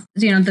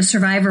the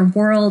Survivor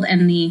world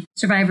and the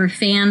Survivor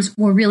fans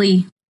were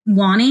really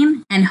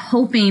wanting and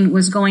hoping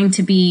was going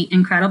to be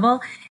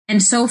incredible.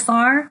 And so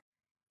far,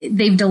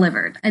 they've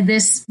delivered.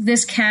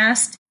 This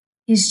cast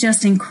is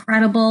just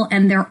incredible,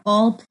 and they're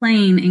all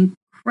playing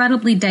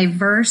incredibly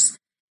diverse,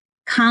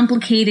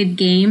 complicated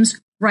games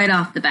right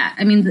off the bat.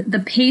 I mean, the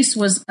pace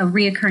was a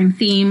reoccurring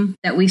theme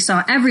that we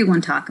saw everyone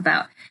talk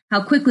about,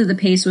 how quickly the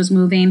pace was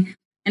moving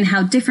and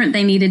how different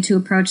they needed to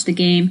approach the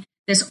game.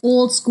 This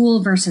old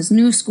school versus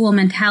new school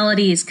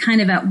mentality is kind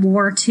of at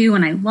war too,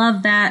 and I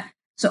love that.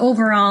 So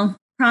overall,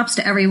 props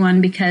to everyone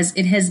because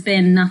it has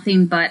been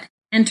nothing but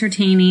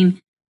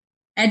entertaining,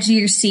 edge of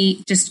your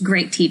seat, just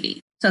great TV.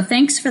 So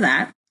thanks for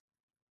that.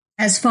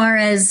 As far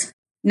as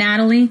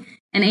Natalie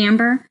and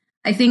Amber,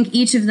 I think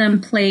each of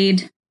them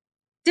played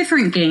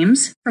different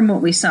games from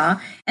what we saw,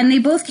 and they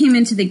both came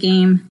into the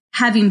game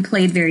having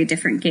played very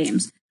different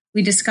games.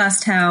 We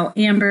discussed how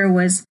Amber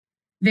was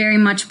very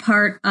much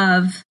part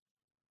of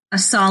a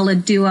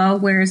solid duo,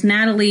 whereas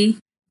Natalie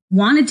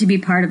wanted to be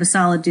part of a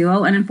solid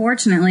duo, and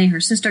unfortunately her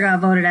sister got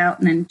voted out,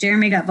 and then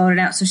Jeremy got voted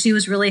out, so she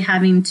was really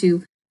having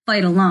to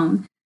fight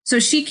alone. So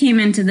she came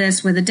into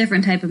this with a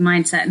different type of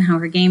mindset and how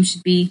her game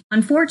should be.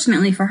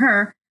 Unfortunately for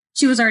her,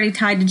 she was already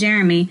tied to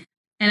Jeremy.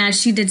 And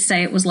as she did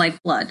say, it was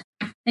like blood.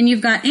 And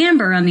you've got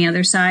Amber on the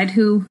other side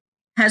who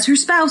has her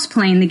spouse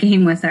playing the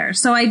game with her.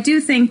 So I do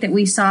think that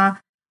we saw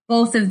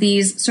both of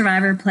these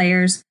Survivor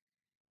players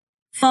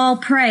fall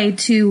prey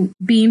to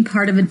being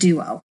part of a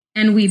duo.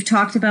 And we've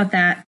talked about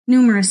that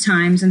numerous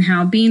times, and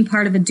how being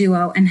part of a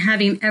duo and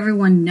having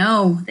everyone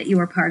know that you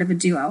are part of a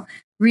duo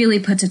really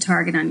puts a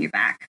target on your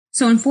back.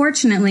 So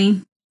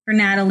unfortunately for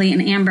Natalie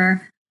and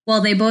Amber,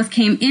 while they both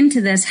came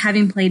into this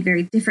having played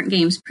very different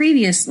games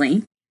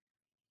previously,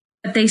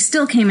 but they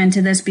still came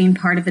into this being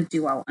part of a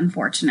duo,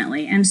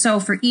 unfortunately. And so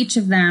for each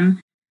of them,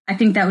 I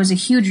think that was a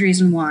huge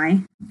reason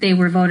why they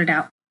were voted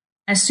out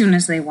as soon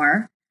as they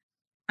were.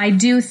 I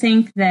do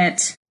think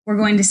that we're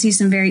going to see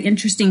some very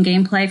interesting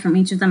gameplay from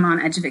each of them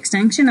on Edge of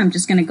Extinction. I'm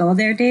just going to go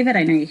there, David.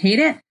 I know you hate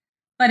it,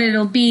 but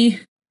it'll be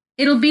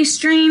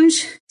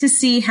strange to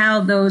see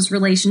how those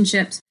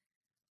relationships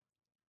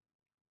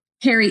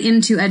carry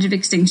into Edge of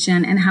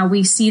Extinction and how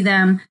we see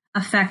them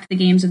affect the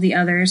games of the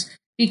others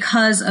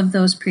because of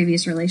those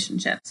previous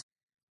relationships.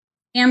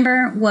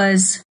 Amber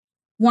was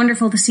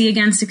wonderful to see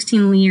again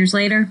 16 years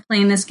later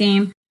playing this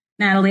game.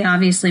 Natalie,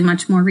 obviously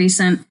much more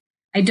recent.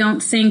 I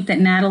don't think that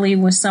Natalie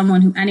was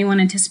someone who anyone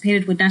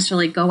anticipated would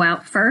necessarily go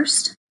out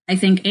first. I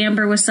think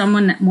Amber was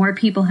someone that more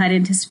people had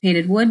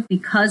anticipated would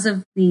because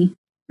of the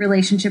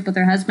relationship with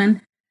her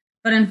husband.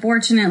 But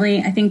unfortunately,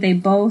 I think they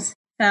both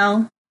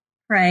fell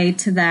prey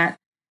to that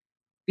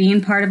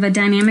being part of a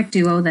dynamic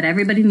duo that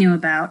everybody knew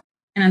about.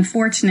 And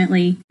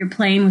unfortunately, you're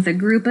playing with a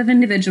group of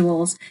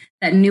individuals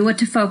that knew what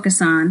to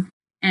focus on,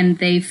 and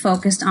they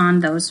focused on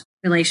those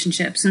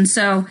relationships. And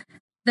so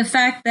the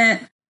fact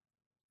that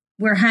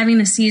we're having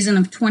a season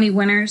of 20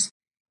 winners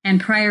and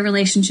prior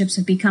relationships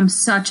have become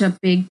such a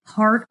big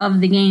part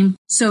of the game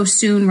so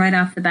soon right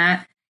off the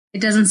bat,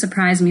 it doesn't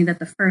surprise me that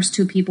the first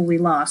two people we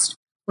lost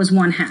was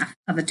one half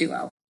of a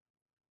duo.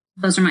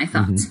 Those are my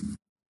thoughts. Mm-hmm.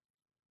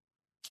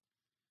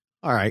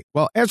 All right.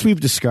 Well, as we've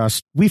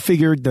discussed, we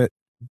figured that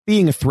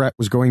being a threat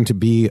was going to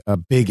be a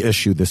big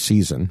issue this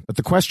season, but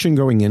the question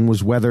going in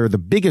was whether the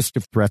biggest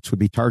of threats would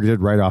be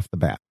targeted right off the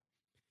bat.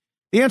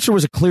 The answer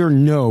was a clear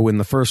no in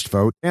the first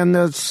vote,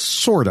 and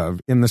sort of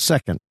in the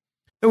second,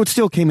 though it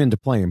still came into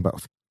play in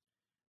both.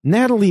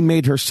 Natalie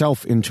made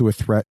herself into a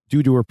threat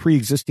due to her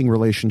pre-existing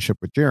relationship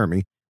with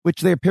Jeremy,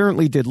 which they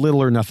apparently did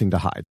little or nothing to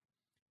hide.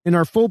 In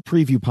our full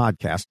preview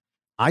podcast,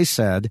 I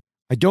said,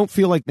 I don't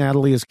feel like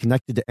Natalie is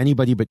connected to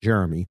anybody but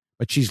Jeremy,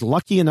 but she's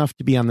lucky enough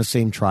to be on the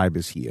same tribe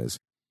as he is.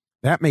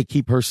 That may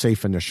keep her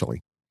safe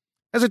initially.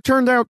 As it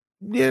turned out,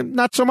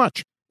 not so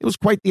much. It was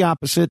quite the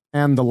opposite,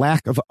 and the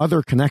lack of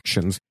other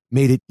connections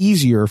made it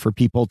easier for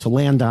people to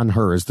land on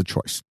her as the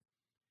choice.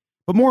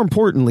 But more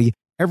importantly,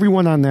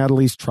 everyone on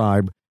Natalie's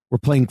tribe were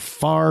playing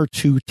far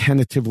too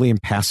tentatively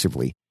and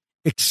passively,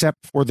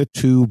 except for the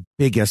two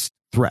biggest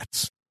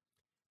threats.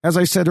 As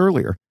I said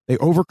earlier, they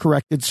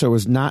overcorrected so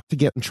as not to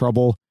get in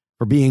trouble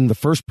for being the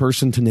first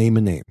person to name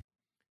a name.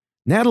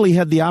 Natalie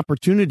had the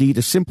opportunity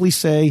to simply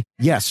say,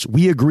 yes,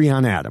 we agree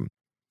on Adam.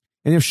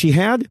 And if she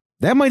had,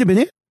 that might have been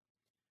it.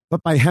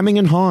 But by hemming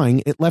and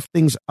hawing, it left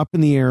things up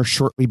in the air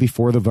shortly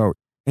before the vote,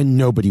 and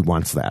nobody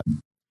wants that.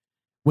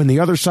 When the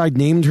other side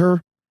named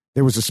her,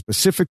 there was a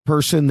specific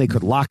person they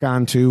could lock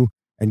onto,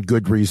 and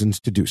good reasons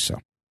to do so.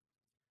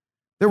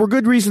 There were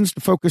good reasons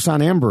to focus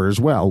on Amber as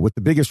well, with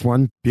the biggest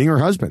one being her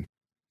husband.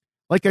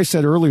 Like I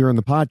said earlier in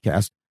the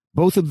podcast,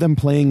 both of them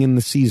playing in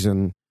the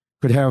season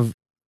could have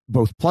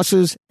both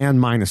pluses and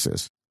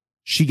minuses.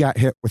 She got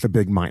hit with a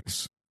big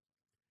minus.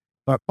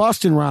 But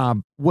Boston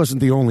Rob wasn't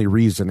the only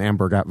reason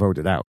Amber got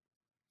voted out.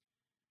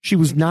 She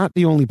was not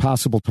the only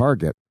possible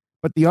target,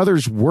 but the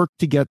others worked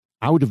to get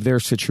out of their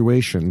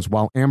situations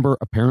while Amber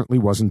apparently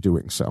wasn't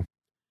doing so.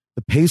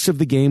 The pace of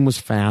the game was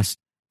fast,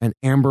 and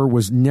Amber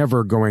was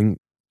never going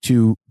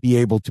to be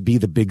able to be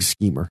the big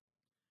schemer.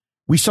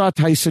 We saw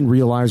Tyson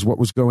realize what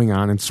was going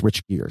on and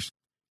switch gears.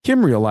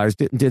 Kim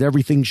realized it and did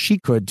everything she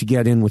could to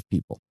get in with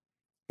people.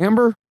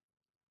 Amber,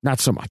 not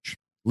so much,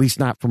 at least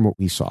not from what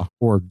we saw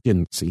or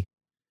didn't see.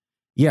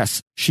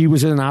 Yes, she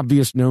was an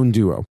obvious known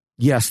duo.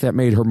 Yes, that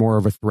made her more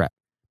of a threat.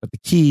 But the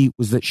key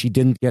was that she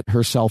didn't get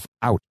herself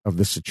out of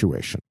the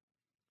situation.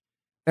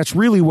 That's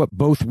really what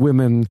both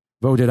women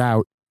voted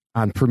out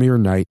on premiere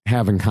night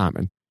have in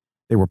common.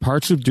 They were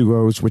parts of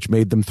duos which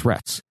made them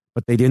threats,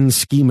 but they didn't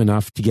scheme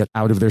enough to get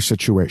out of their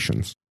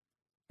situations.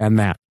 And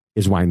that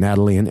is why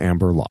Natalie and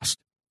Amber lost.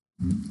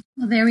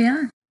 Well, there we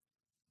are.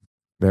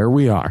 There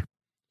we are.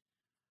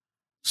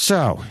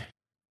 So,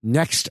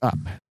 next up,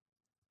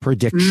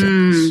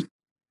 predictions.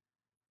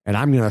 And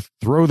I'm going to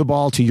throw the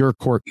ball to your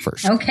court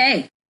first.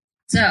 Okay.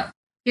 So,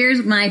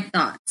 here's my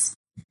thoughts.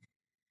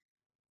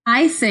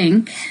 I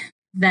think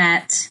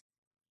that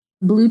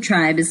Blue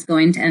Tribe is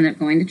going to end up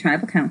going to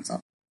Tribal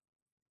Council.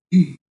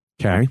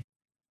 Okay.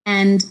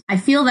 And I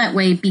feel that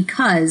way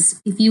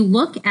because if you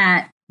look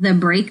at the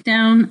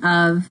breakdown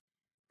of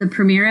the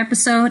premiere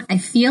episode, I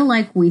feel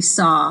like we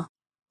saw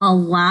a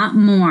lot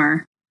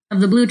more of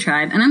the Blue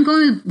Tribe. And I'm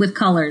going with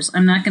colors.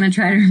 I'm not going to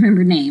try to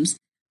remember names.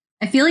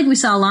 I feel like we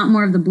saw a lot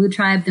more of the Blue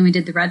Tribe than we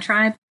did the Red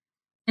Tribe.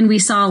 And we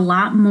saw a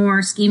lot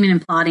more scheming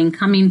and plotting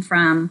coming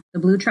from the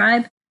Blue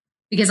Tribe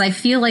because I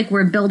feel like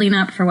we're building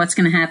up for what's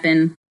going to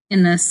happen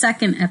in the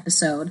second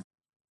episode.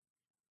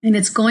 And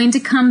it's going to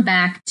come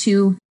back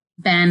to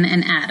Ben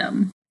and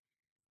Adam.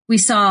 we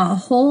saw a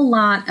whole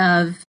lot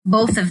of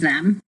both of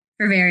them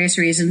for various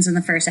reasons in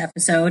the first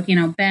episode. You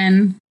know,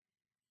 Ben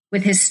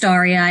with his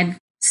starry-eyed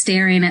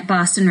staring at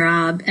Boston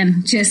Rob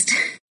and just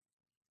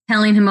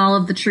telling him all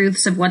of the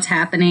truths of what's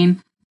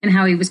happening and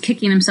how he was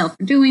kicking himself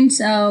for doing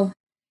so.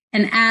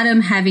 And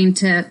Adam having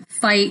to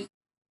fight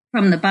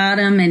from the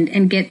bottom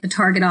and get the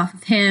target off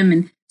of him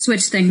and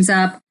switch things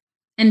up.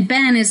 And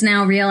Ben is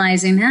now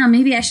realizing, oh,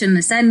 maybe I shouldn't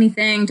have said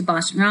anything to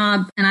Boston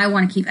Rob, and I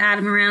want to keep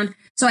Adam around.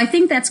 So I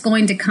think that's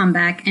going to come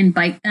back and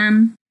bite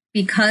them,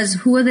 because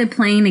who are they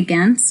playing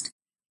against?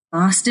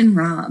 Boston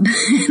Rob.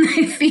 And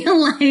I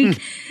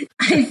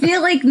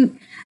feel like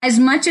as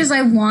much as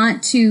I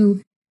want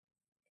to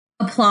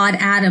applaud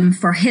Adam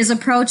for his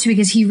approach,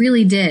 because he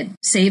really did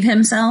save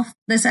himself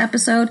this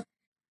episode,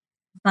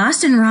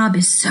 Boston Rob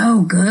is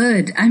so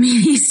good. I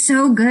mean, he's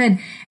so good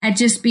at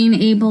just being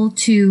able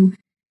to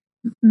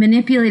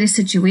manipulate a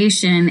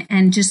situation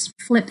and just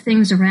flip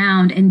things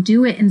around and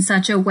do it in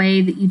such a way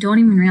that you don't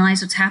even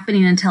realize what's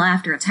happening until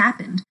after it's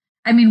happened.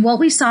 I mean, what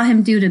we saw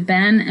him do to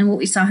Ben and what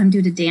we saw him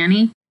do to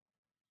Danny,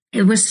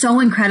 it was so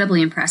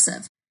incredibly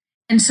impressive.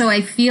 And so I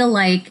feel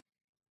like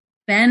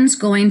Ben's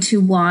going to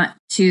want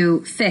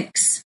to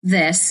fix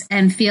this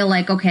and feel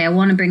like, okay, I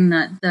want to bring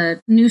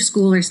the new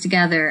schoolers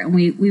together, and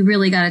we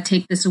really got to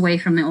take this away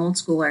from the old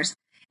schoolers,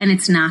 and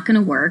it's not going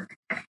to work.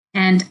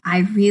 And I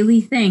really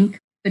think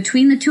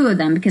between the two of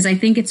them, because I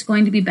think it's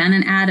going to be Ben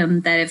and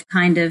Adam that have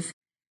kind of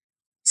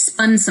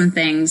spun some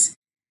things,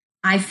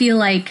 I feel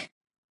like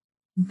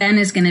Ben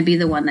is going to be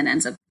the one that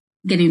ends up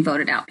getting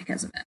voted out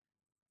because of it.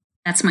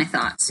 That's my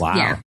thoughts. Wow.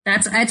 Yeah,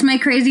 that's my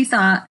crazy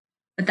thought,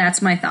 but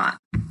that's my thought.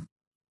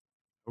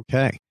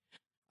 Okay.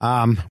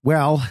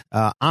 Well,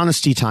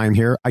 honesty time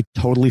here. I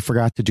totally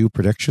forgot to do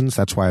predictions.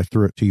 That's why I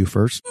threw it to you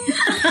first.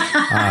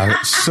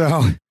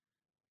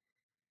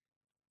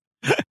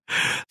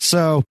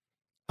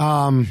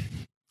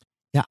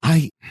 Yeah,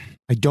 I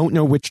don't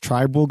know which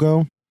tribe will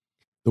go.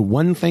 The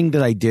one thing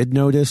that I did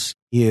notice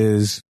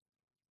is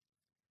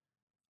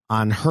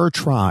on her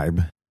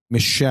tribe,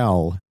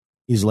 Michelle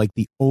is like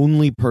the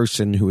only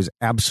person who is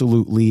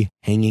absolutely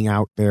hanging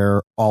out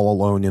there all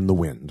alone in the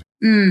wind.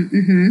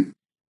 Mm-hmm.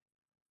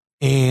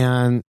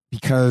 And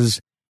because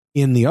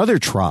in the other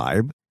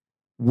tribe,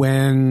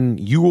 when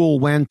Yule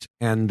went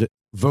and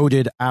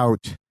voted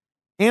out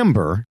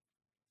Amber,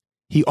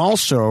 he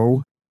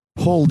also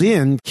pulled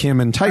in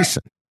Kim and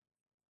Tyson.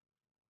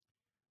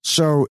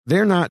 So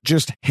they're not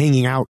just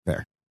hanging out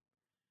there.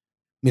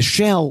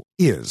 Michelle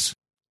is.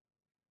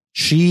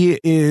 She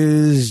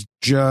is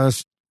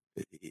just,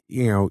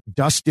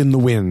 dust in the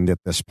wind at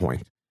this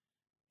point.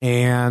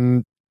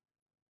 And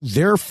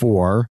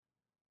therefore,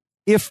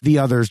 if the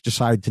others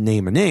decide to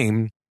name a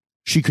name,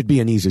 she could be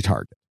an easy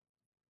target.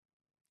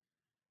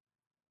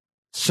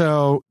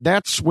 So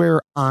that's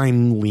where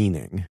I'm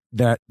leaning,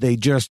 that they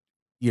just,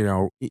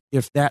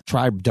 if that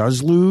tribe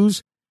does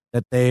lose,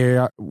 that they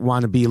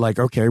want to be like,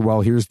 okay, well,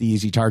 here's the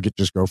easy target,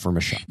 just go for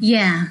Michelle.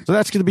 Yeah. So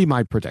that's going to be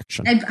my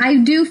prediction. I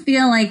do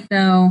feel like,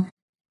 though,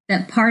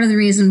 that part of the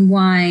reason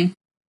why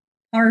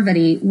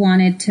Parvati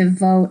wanted to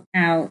vote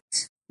out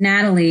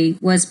Natalie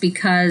was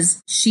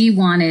because she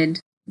wanted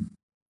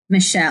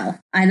Michelle.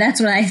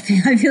 That's what I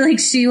feel. I feel like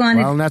she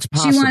wanted. Well, that's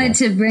possible. She wanted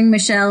to bring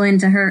Michelle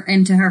into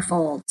her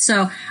fold.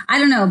 So I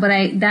don't know,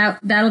 but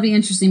that'll be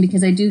interesting,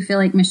 because I do feel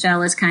like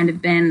Michelle has kind of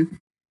been.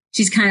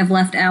 She's kind of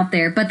left out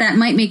there, but that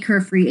might make her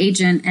a free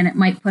agent, and it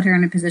might put her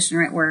in a position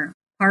right where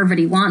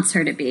Parvati wants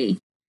her to be,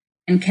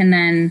 and can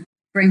then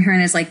bring her in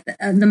as like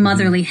the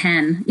motherly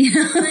hen.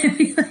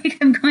 Like,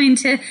 I'm going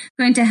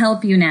to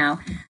help you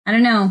now. I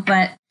don't know,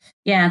 but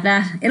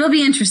yeah, it'll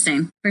be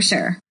interesting for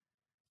sure.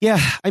 Yeah,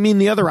 I mean,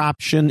 the other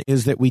option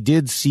is that we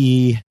did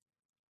see,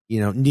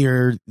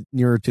 near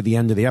to the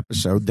end of the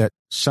episode, that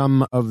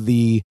some of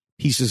the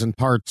pieces and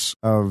parts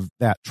of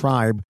that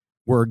tribe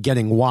were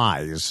getting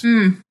wise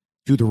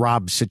to the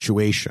Rob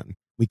situation.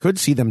 We could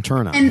see them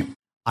turn on him.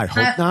 I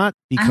hope not,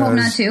 because I hope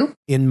not too.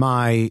 In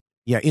my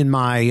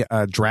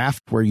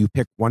draft where you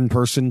pick one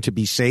person to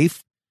be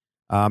safe,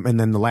 and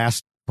then the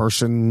last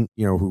person,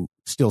 who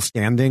still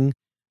standing,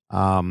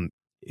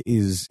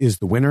 is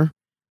the winner.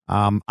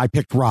 I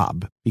picked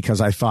Rob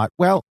because I thought,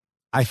 well,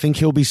 I think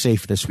he'll be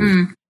safe this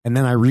week. And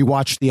then I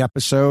rewatched the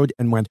episode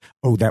and went,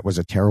 oh, that was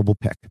a terrible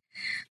pick.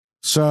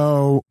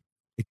 So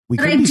we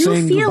could be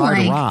saying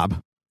goodbye to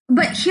Rob.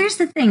 But here's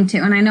the thing, too,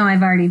 and I know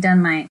I've already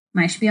done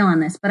my spiel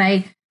on this, but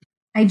I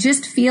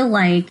just feel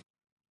like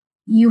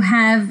you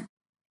have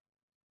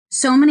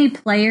so many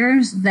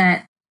players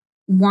that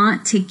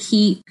want to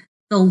keep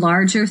the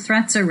larger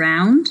threats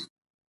around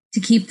to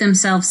keep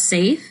themselves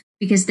safe,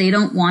 because they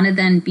don't want to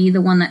then be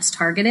the one that's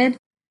targeted,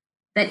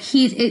 that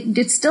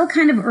it's still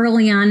kind of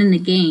early on in the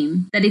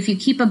game, that if you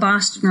keep a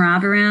Boston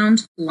Rob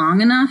around long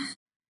enough,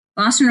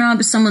 Boston Rob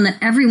is someone that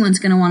everyone's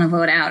going to want to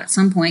vote out at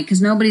some point,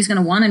 because nobody's going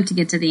to want him to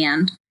get to the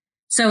end.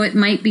 So it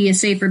might be a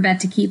safer bet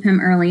to keep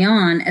him early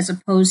on, as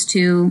opposed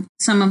to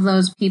some of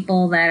those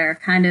people that are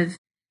kind of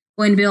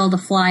going to be able to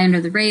fly under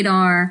the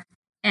radar.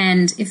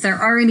 And if they're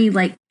already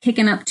like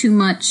kicking up too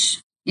much,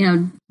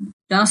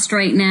 dust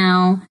right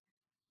now,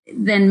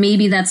 then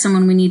maybe that's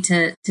someone we need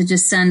to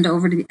just send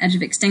over to the edge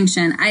of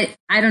extinction.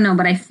 I don't know,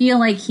 but I feel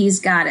like he's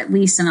got at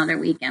least another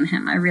week in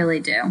him. I really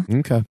do.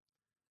 Okay.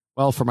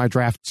 Well, for my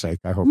draft's sake,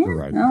 I hope you're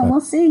right. Oh,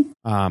 we'll see.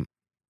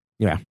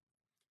 Yeah.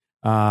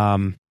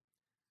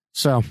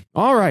 So,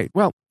 all right.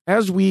 Well,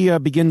 as we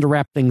begin to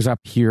wrap things up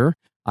here,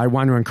 I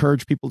want to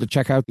encourage people to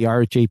check out the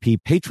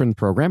RHAP patron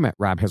program at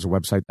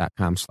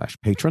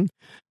robhasawebsite.com/patron.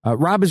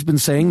 Rob has been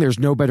saying there's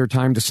no better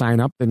time to sign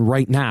up than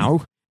right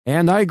now,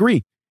 and I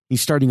agree.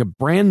 He's starting a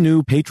brand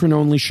new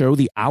patron-only show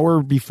the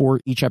hour before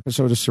each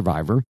episode of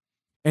Survivor,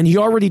 and he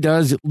already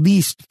does at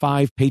least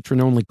 5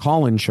 patron-only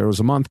call-in shows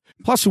a month,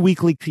 plus a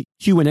weekly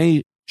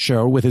Q&A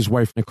show with his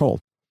wife, Nicole.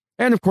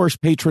 And, of course,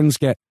 patrons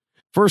get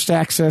first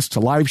access to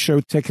live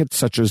show tickets,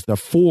 such as the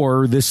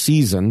 4 this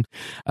season,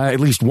 at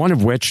least one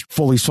of which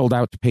fully sold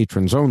out to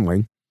patrons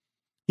only.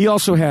 He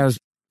also has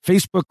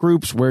Facebook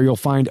groups where you'll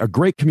find a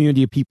great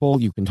community of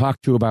people you can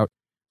talk to about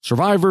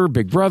Survivor,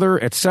 Big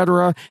Brother,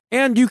 etc.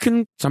 And you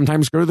can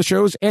sometimes go to the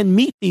shows and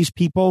meet these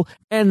people,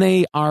 and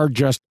they are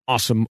just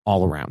awesome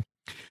all around.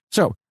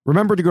 So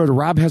remember to go to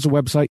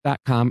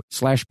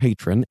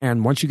robhasawebsite.com/patron.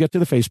 And once you get to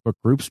the Facebook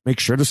groups, make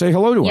sure to say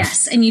hello to us.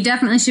 Yes, and you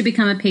definitely should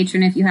become a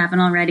patron if you haven't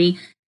already.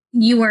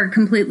 You are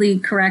completely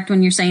correct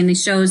when you're saying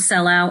these shows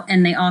sell out,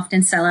 and they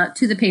often sell out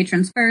to the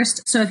patrons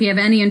first. So if you have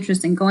any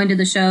interest in going to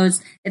the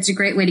shows, it's a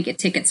great way to get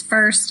tickets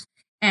first.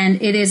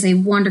 And it is a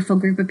wonderful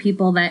group of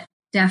people that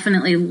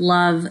definitely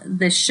love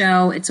this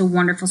show. It's a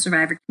wonderful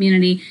Survivor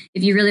community.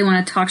 If you really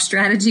want to talk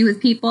strategy with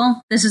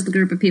people, this is the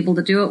group of people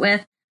to do it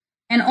with.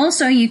 And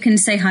also you can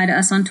say hi to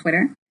us on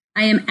Twitter.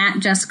 I am at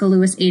Jessica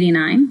Lewis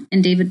 89,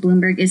 and David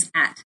Bloomberg is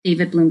at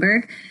David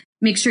Bloomberg.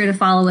 Make sure to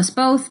follow us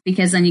both,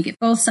 because then you get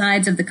both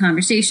sides of the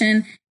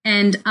conversation.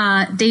 And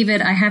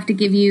David, I have to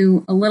give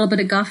you a little bit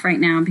of guff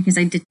right now, because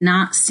I did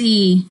not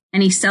see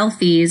any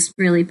selfies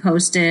really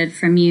posted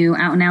from you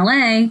out in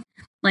LA.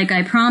 Like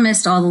I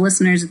promised all the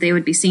listeners that they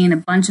would be seeing a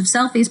bunch of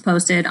selfies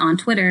posted on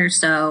Twitter.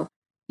 So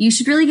you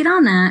should really get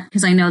on that,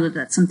 because I know that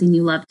that's something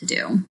you love to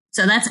do.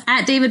 So that's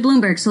at David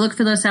Bloomberg. So look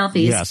for those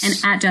selfies. Yes. And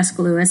at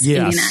Jessica Lewis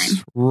 89.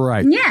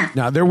 Right. Yeah.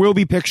 Now there will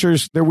be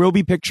pictures. There will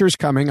be pictures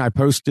coming. I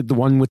posted the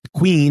one with the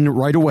Queen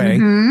right away.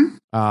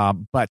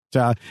 But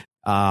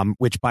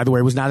which, by the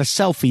way, was not a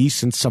selfie,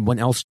 since someone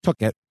else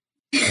took it.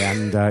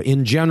 And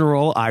in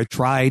general, I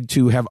tried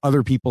to have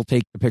other people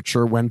take the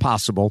picture when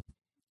possible.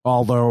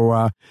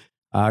 Although,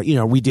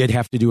 we did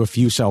have to do a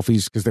few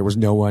selfies because there was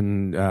no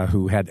one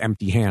who had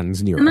empty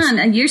hands near us. Come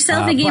on, your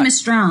selfie game is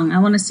strong. I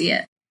want to see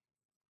it.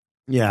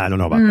 Yeah, I don't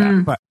know about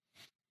that, but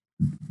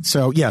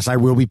so yes, I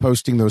will be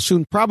posting those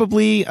soon.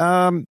 Probably,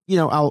 I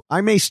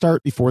may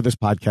start before this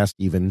podcast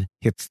even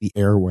hits the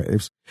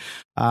airwaves.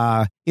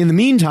 In the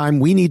meantime,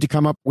 we need to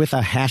come up with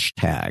a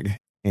hashtag,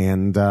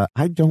 and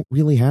I don't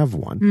really have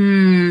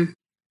one.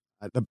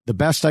 The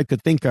best I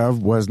could think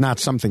of was not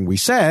something we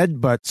said,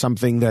 but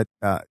something that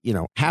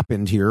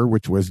happened here,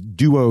 which was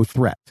duo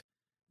threat,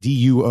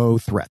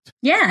 DUO threat.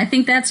 Yeah, I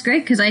think that's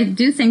great, because I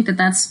do think that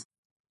that's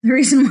the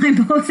reason why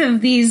both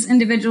of these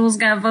individuals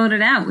got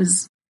voted out,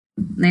 was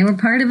they were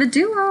part of a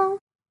duo.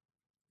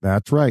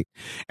 That's right.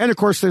 And of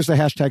course, there's the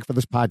hashtag for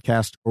this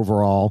podcast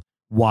overall,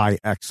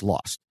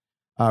 YXLost.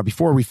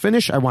 Before we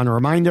finish, I want to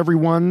remind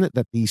everyone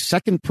that the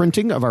second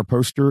printing of our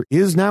poster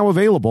is now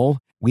available.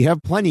 We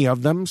have plenty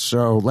of them,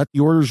 so let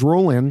the orders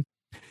roll in.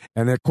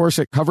 And of course,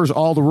 it covers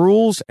all the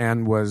rules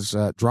and was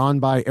drawn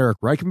by Eric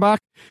Reichenbach.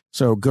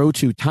 So go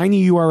to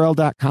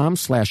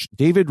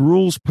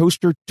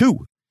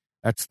tinyurl.com/DavidRulesPoster2.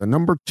 That's the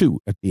number 2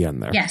 at the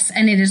end there. Yes,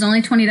 and it is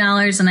only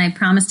 $20, and I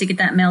promise to get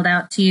that mailed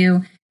out to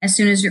you as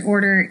soon as your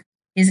order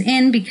is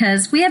in,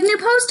 because we have new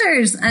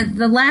posters.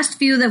 The last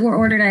few that were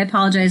ordered, I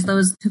apologize,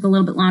 those took a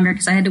little bit longer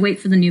because I had to wait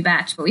for the new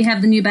batch. But we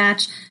have the new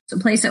batch, so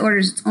place the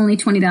orders. It's only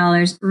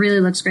 $20. Really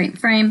looks great in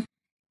frame.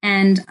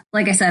 And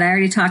like I said, I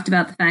already talked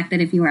about the fact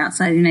that if you are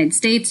outside the United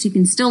States, you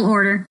can still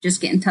order. Just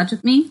get in touch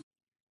with me.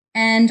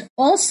 And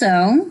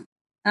also,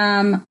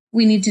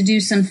 we need to do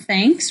some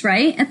thanks,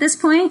 right, at this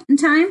point in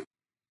time?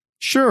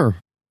 Sure.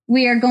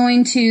 We are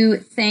going to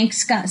thank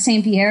Scott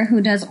St. Pierre,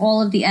 who does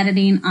all of the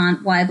editing on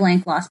Why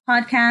Blank Lost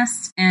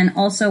podcasts. And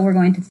also we're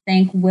going to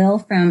thank Will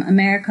from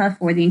America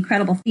for the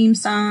incredible theme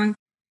song.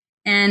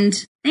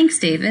 And thanks,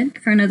 David,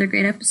 for another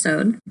great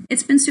episode.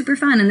 It's been super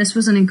fun. And this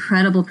was an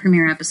incredible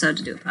premiere episode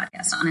to do a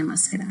podcast on, I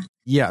must say that.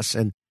 Yes.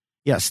 And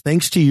yes,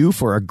 thanks to you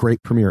for a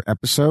great premiere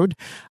episode.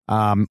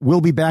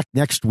 We'll be back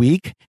next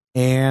week.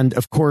 And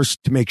of course,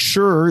 to make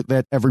sure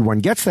that everyone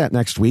gets that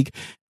next week,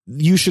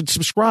 you should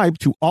subscribe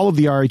to all of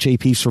the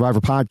RHAP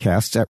Survivor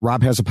podcasts at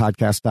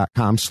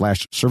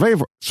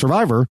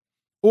robhasapodcast.com/survivor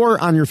or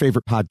on your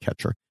favorite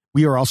podcatcher.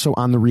 We are also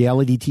on the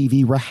reality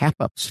TV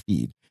RHAPups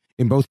feed.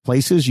 In both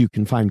places, you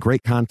can find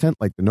great content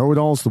like the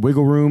Know-It-Alls, the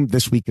Wiggle Room,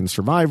 This Week in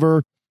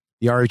Survivor,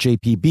 the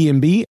RHAP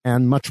B&B,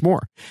 and much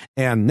more.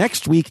 And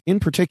next week in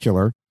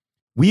particular,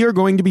 we are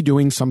going to be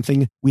doing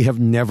something we have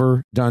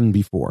never done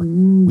before.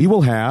 We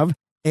will have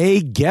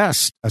a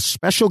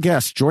special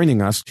guest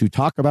joining us to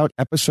talk about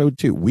episode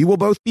 2. We will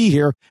both be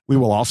here. We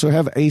will also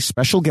have a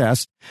special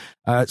guest.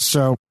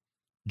 So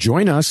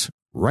join us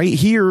right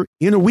here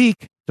in a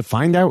week to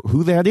find out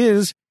who that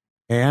is.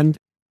 And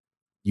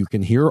you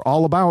can hear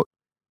all about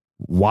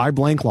why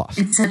blank lost.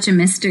 It's such a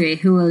mystery.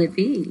 Who will it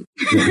be?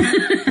 Yeah,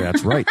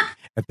 that's right.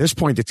 At this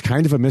point, it's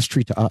kind of a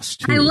mystery to us,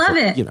 too. I love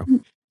it. You know,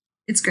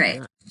 it's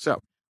great. So,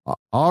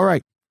 all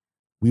right.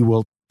 We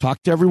will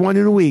talk to everyone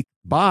in a week.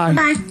 Bye.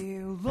 Bye.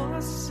 You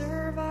lost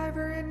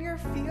survivor and you're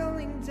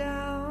feeling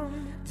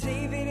down.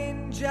 David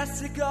and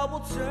Jessica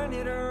will turn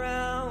it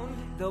around.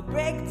 They'll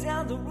break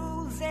down the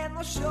rules and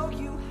they'll show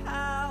you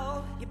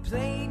how. You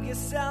played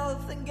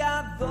yourself and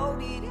got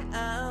voted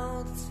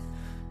out.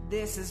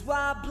 This is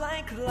why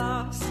blank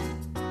lost.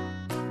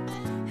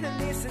 And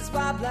this is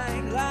why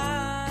blank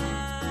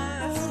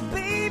lost.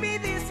 Baby,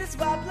 this is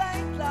why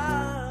blank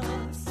lost.